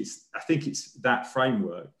it's that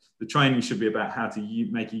framework. The training should be about how to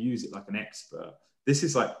make you use it like an expert. This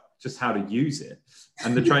is like just how to use it,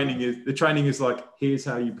 and the training is like, here's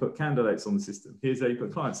how you put candidates on the system, here's how you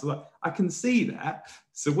put clients. So like, I can see that.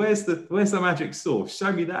 So where's the magic sauce?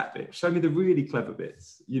 Show me that bit. Show me the really clever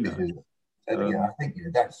bits. And I think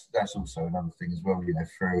that's also another thing as well.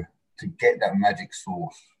 To get that magic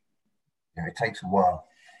sauce, it takes a while.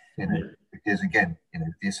 Because again,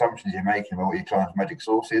 the assumptions you're making about what your client's magic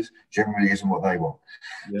sauce is generally isn't what they want.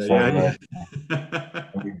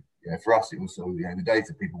 For us, it was the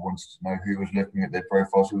data people wanted to know who was looking at their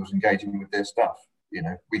profiles, who was engaging with their stuff.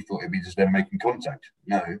 We thought it'd be just them making contact.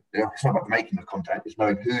 No, it's not about making the contact. It's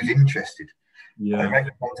knowing who's interested.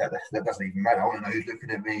 Making contact, that doesn't even matter. I want to know who's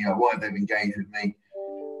looking at me, why they've engaged with me.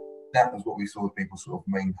 That was what we saw as people's sort of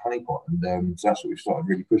main honeypot, and so that's what we've started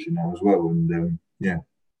really pushing now as well. And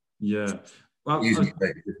well, using it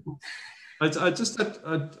very difficult. I just had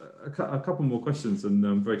a couple more questions, and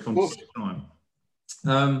I'm very conscious of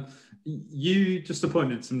time. You just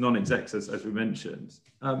appointed some non-execs, as we mentioned.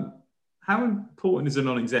 How important is a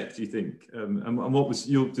non-exec, do you think? And what was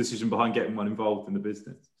your decision behind getting one involved in the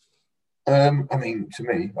business? I mean, to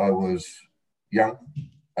me, I was young,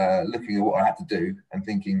 looking at what I had to do and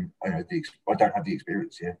thinking, I don't have the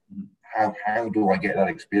experience here. How do I get that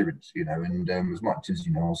experience? And as much as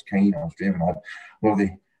I was keen, I was driven, I had a lot of the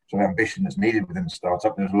sort of ambition that's needed within the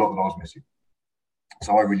startup. There's a lot that I was missing.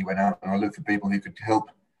 So I really went out and I looked for people who could help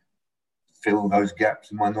fill those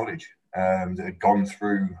gaps in my knowledge, that had gone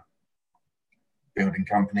through building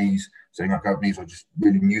companies, setting up companies, or just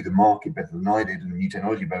really knew the market better than I did and the new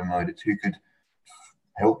technology better than I did, who could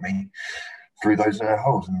help me through those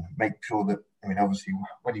holes and make sure that, obviously,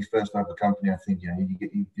 when you first start a company, I think,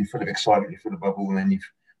 you're full of excitement, you're full of bubble, and then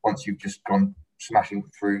once you've just gone smashing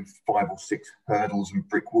through 5 or 6 hurdles and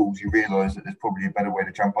brick walls, you realise that there's probably a better way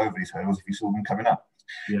to jump over these hurdles if you saw them coming up.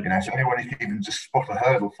 So anyone who can even just spot a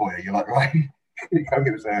hurdle for you, you're like, right, go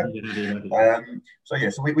give us a hand. So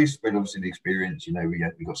we spread obviously the experience.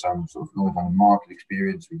 We got some sort of done market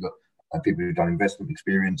experience. We've got people who've done investment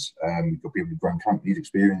experience. We've got people who've run companies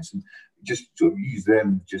experience, and just sort of use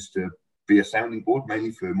them just to be a sounding board,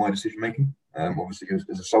 mainly for my decision making. Obviously,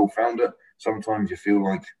 as a sole founder, sometimes you feel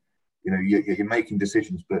like you're making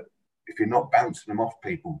decisions, but if you're not bouncing them off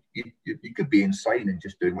people, you could be insane and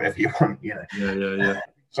just doing whatever you want.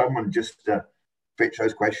 Someone just pitch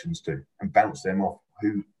those questions to and bounce them off,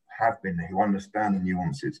 who have been there, who understand the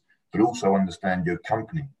nuances, but also understand your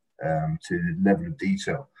company to the level of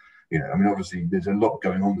detail. Obviously, there's a lot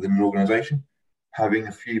going on within an organisation. Having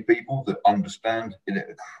a few people that understand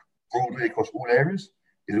it broadly across all areas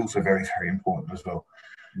is also very, very important as well.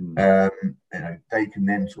 They can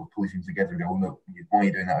then sort of pull things together and go, look, why are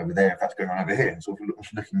you doing that over there if that's going on over here? And sort of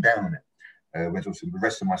looking down on it. Whereas also the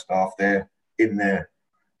rest of my staff, they're in their,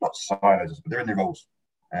 not silos, but they're in their roles.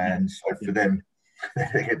 And so for them,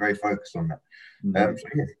 they get very focused on that. So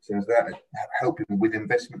there's that. Helping with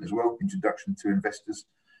investment as well, introduction to investors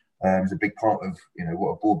is a big part of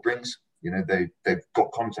what a board brings. They've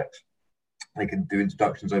got context. they can do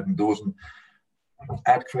introductions, open doors, and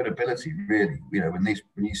add credibility. Really,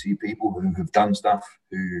 when you see people who have done stuff,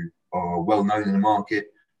 who are well known in the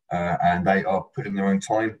market, and they are putting their own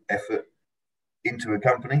time, effort into a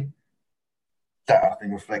company, that I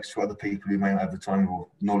think reflects to other people who may not have the time or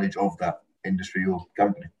knowledge of that industry or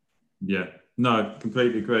company. Yeah, no,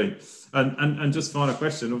 completely agree. And just final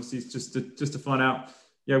question, obviously, it's just to find out,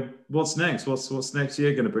 what's next? What's next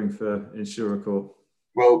year going to bring for Insurercore?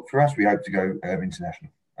 Well, for us, we hope to go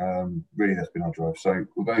international. Really, that's been our drive. So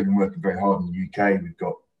we've been working very hard in the UK. We've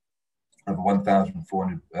got over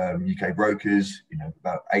 1,400 UK brokers,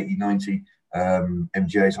 about 80, 90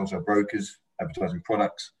 MGAs, wholesale brokers, advertising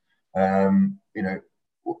products.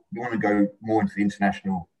 We want to go more into the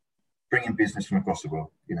international, bringing business from across the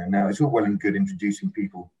world. Now it's all well and good introducing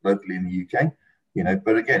people locally in the UK,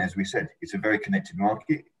 but again, as we said, it's a very connected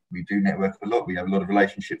market. We do network a lot. We have a lot of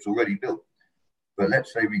relationships already built. But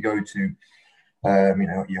let's say we go to,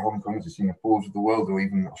 your Hong Kongs, the Singapores of the world, or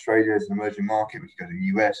even Australia as an emerging market. We could go to the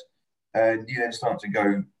US, and you then start to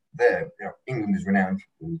go there. England is renowned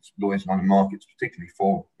for its Lloyd's London markets, particularly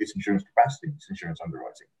for its insurance capacity, its insurance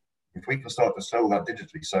underwriting. If we can start to sell that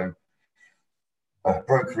digitally, so a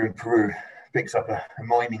broker in Peru picks up a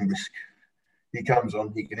mining risk, he comes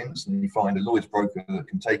on, he can instantly find a Lloyd's broker that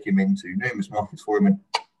can take him into numerous markets for him, and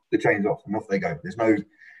the chain's off, and off they go. There's no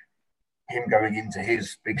him going into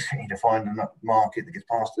his big city to find a market that gets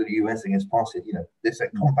passed to the US and gets past it. There's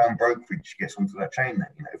that compound brokerage gets onto that chain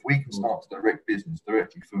there. If we can start to direct business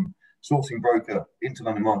directly from sourcing broker into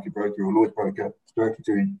London market broker or Lloyd's broker directly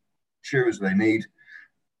to insurers they need,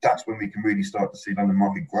 that's when we can really start to see London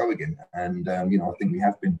market grow again. And I think we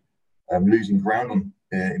have been losing ground on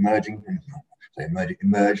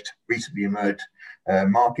recently emerged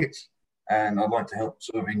markets, and I'd like to help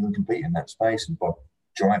sort of England compete in that space, and by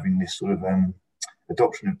driving this sort of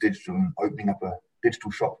adoption of digital and opening up a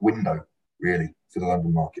digital shop window, really, for the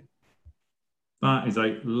London market. That is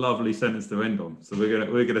a lovely sentence to end on. So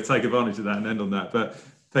we're gonna take advantage of that and end on that. But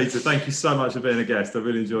Peter, thank you so much for being a guest. I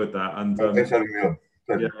really enjoyed that. And thanks for having me on.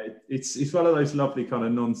 Yeah, it's one of those lovely kind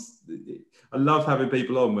of I love having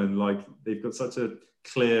people on when they've got such a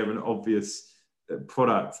clear and obvious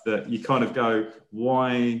product that you kind of go,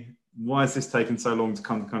 why has this taken so long to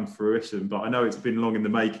come to fruition? But I know it's been long in the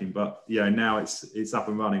making, but now it's up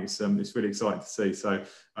and running. It's really exciting to see. So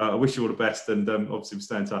I wish you all the best, and obviously we'll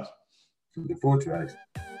stay in touch. Look forward to it, Alex.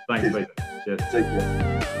 Thanks, Peter. Cheers. Take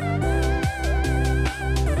care.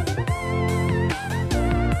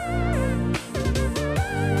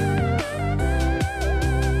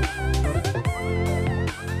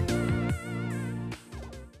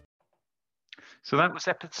 So that was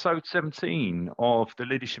episode 17 of the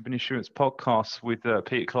Leadership in Insurance podcast with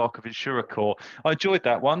Peter Clarke of Insurercore. I enjoyed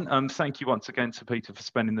that one. Thank you once again to Peter for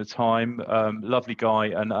spending the time. Lovely guy.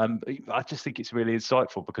 And I just think it's really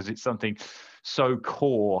insightful because it's something so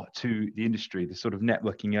core to the industry, the sort of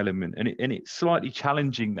networking element, and it's slightly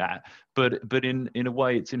challenging that, but in a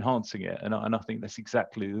way it's enhancing it, and I think that's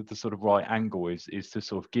exactly the sort of right angle is to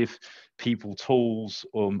sort of give people tools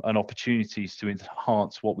and opportunities to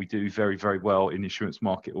enhance what we do very, very well in the insurance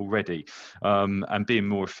market already, and being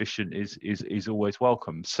more efficient is always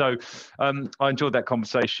welcome. So I enjoyed that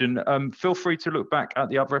conversation. Feel free to look back at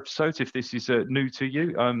the other episodes if this is new to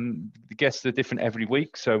you. The guests are different every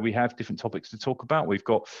week, so we have different topics to talk about. We've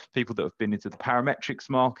got people that have been into the parametrics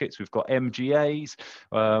markets, we've got MGAs,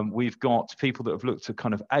 we've got people that have looked at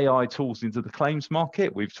kind of AI tools into the claims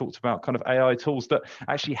market. We've talked about kind of AI tools that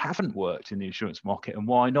actually haven't worked in the insurance market and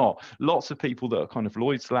why not. Lots of people that are kind of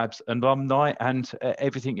Lloyd's Labs alumni and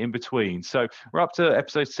everything in between. So we're up to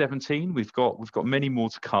episode 17. We've got many more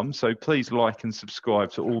to come, so please like and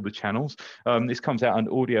subscribe to all the channels. This comes out on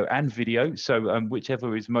audio and video, so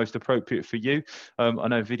whichever is most appropriate for you. I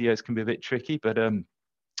know videos can be a bit tricky, but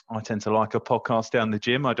I tend to like a podcast down the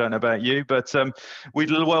gym. I don't know about you, but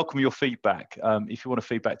we'd welcome your feedback. If you want to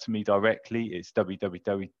feedback to me directly, it's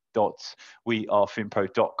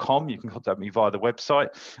www.wearefinpro.com. You can contact me via the website.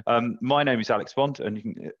 My name is Alex Bond, and you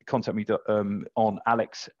can contact me on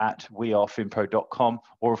alex@wearefinpro.com,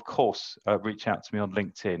 or of course, reach out to me on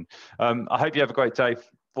LinkedIn. I hope you have a great day.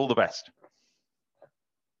 All the best.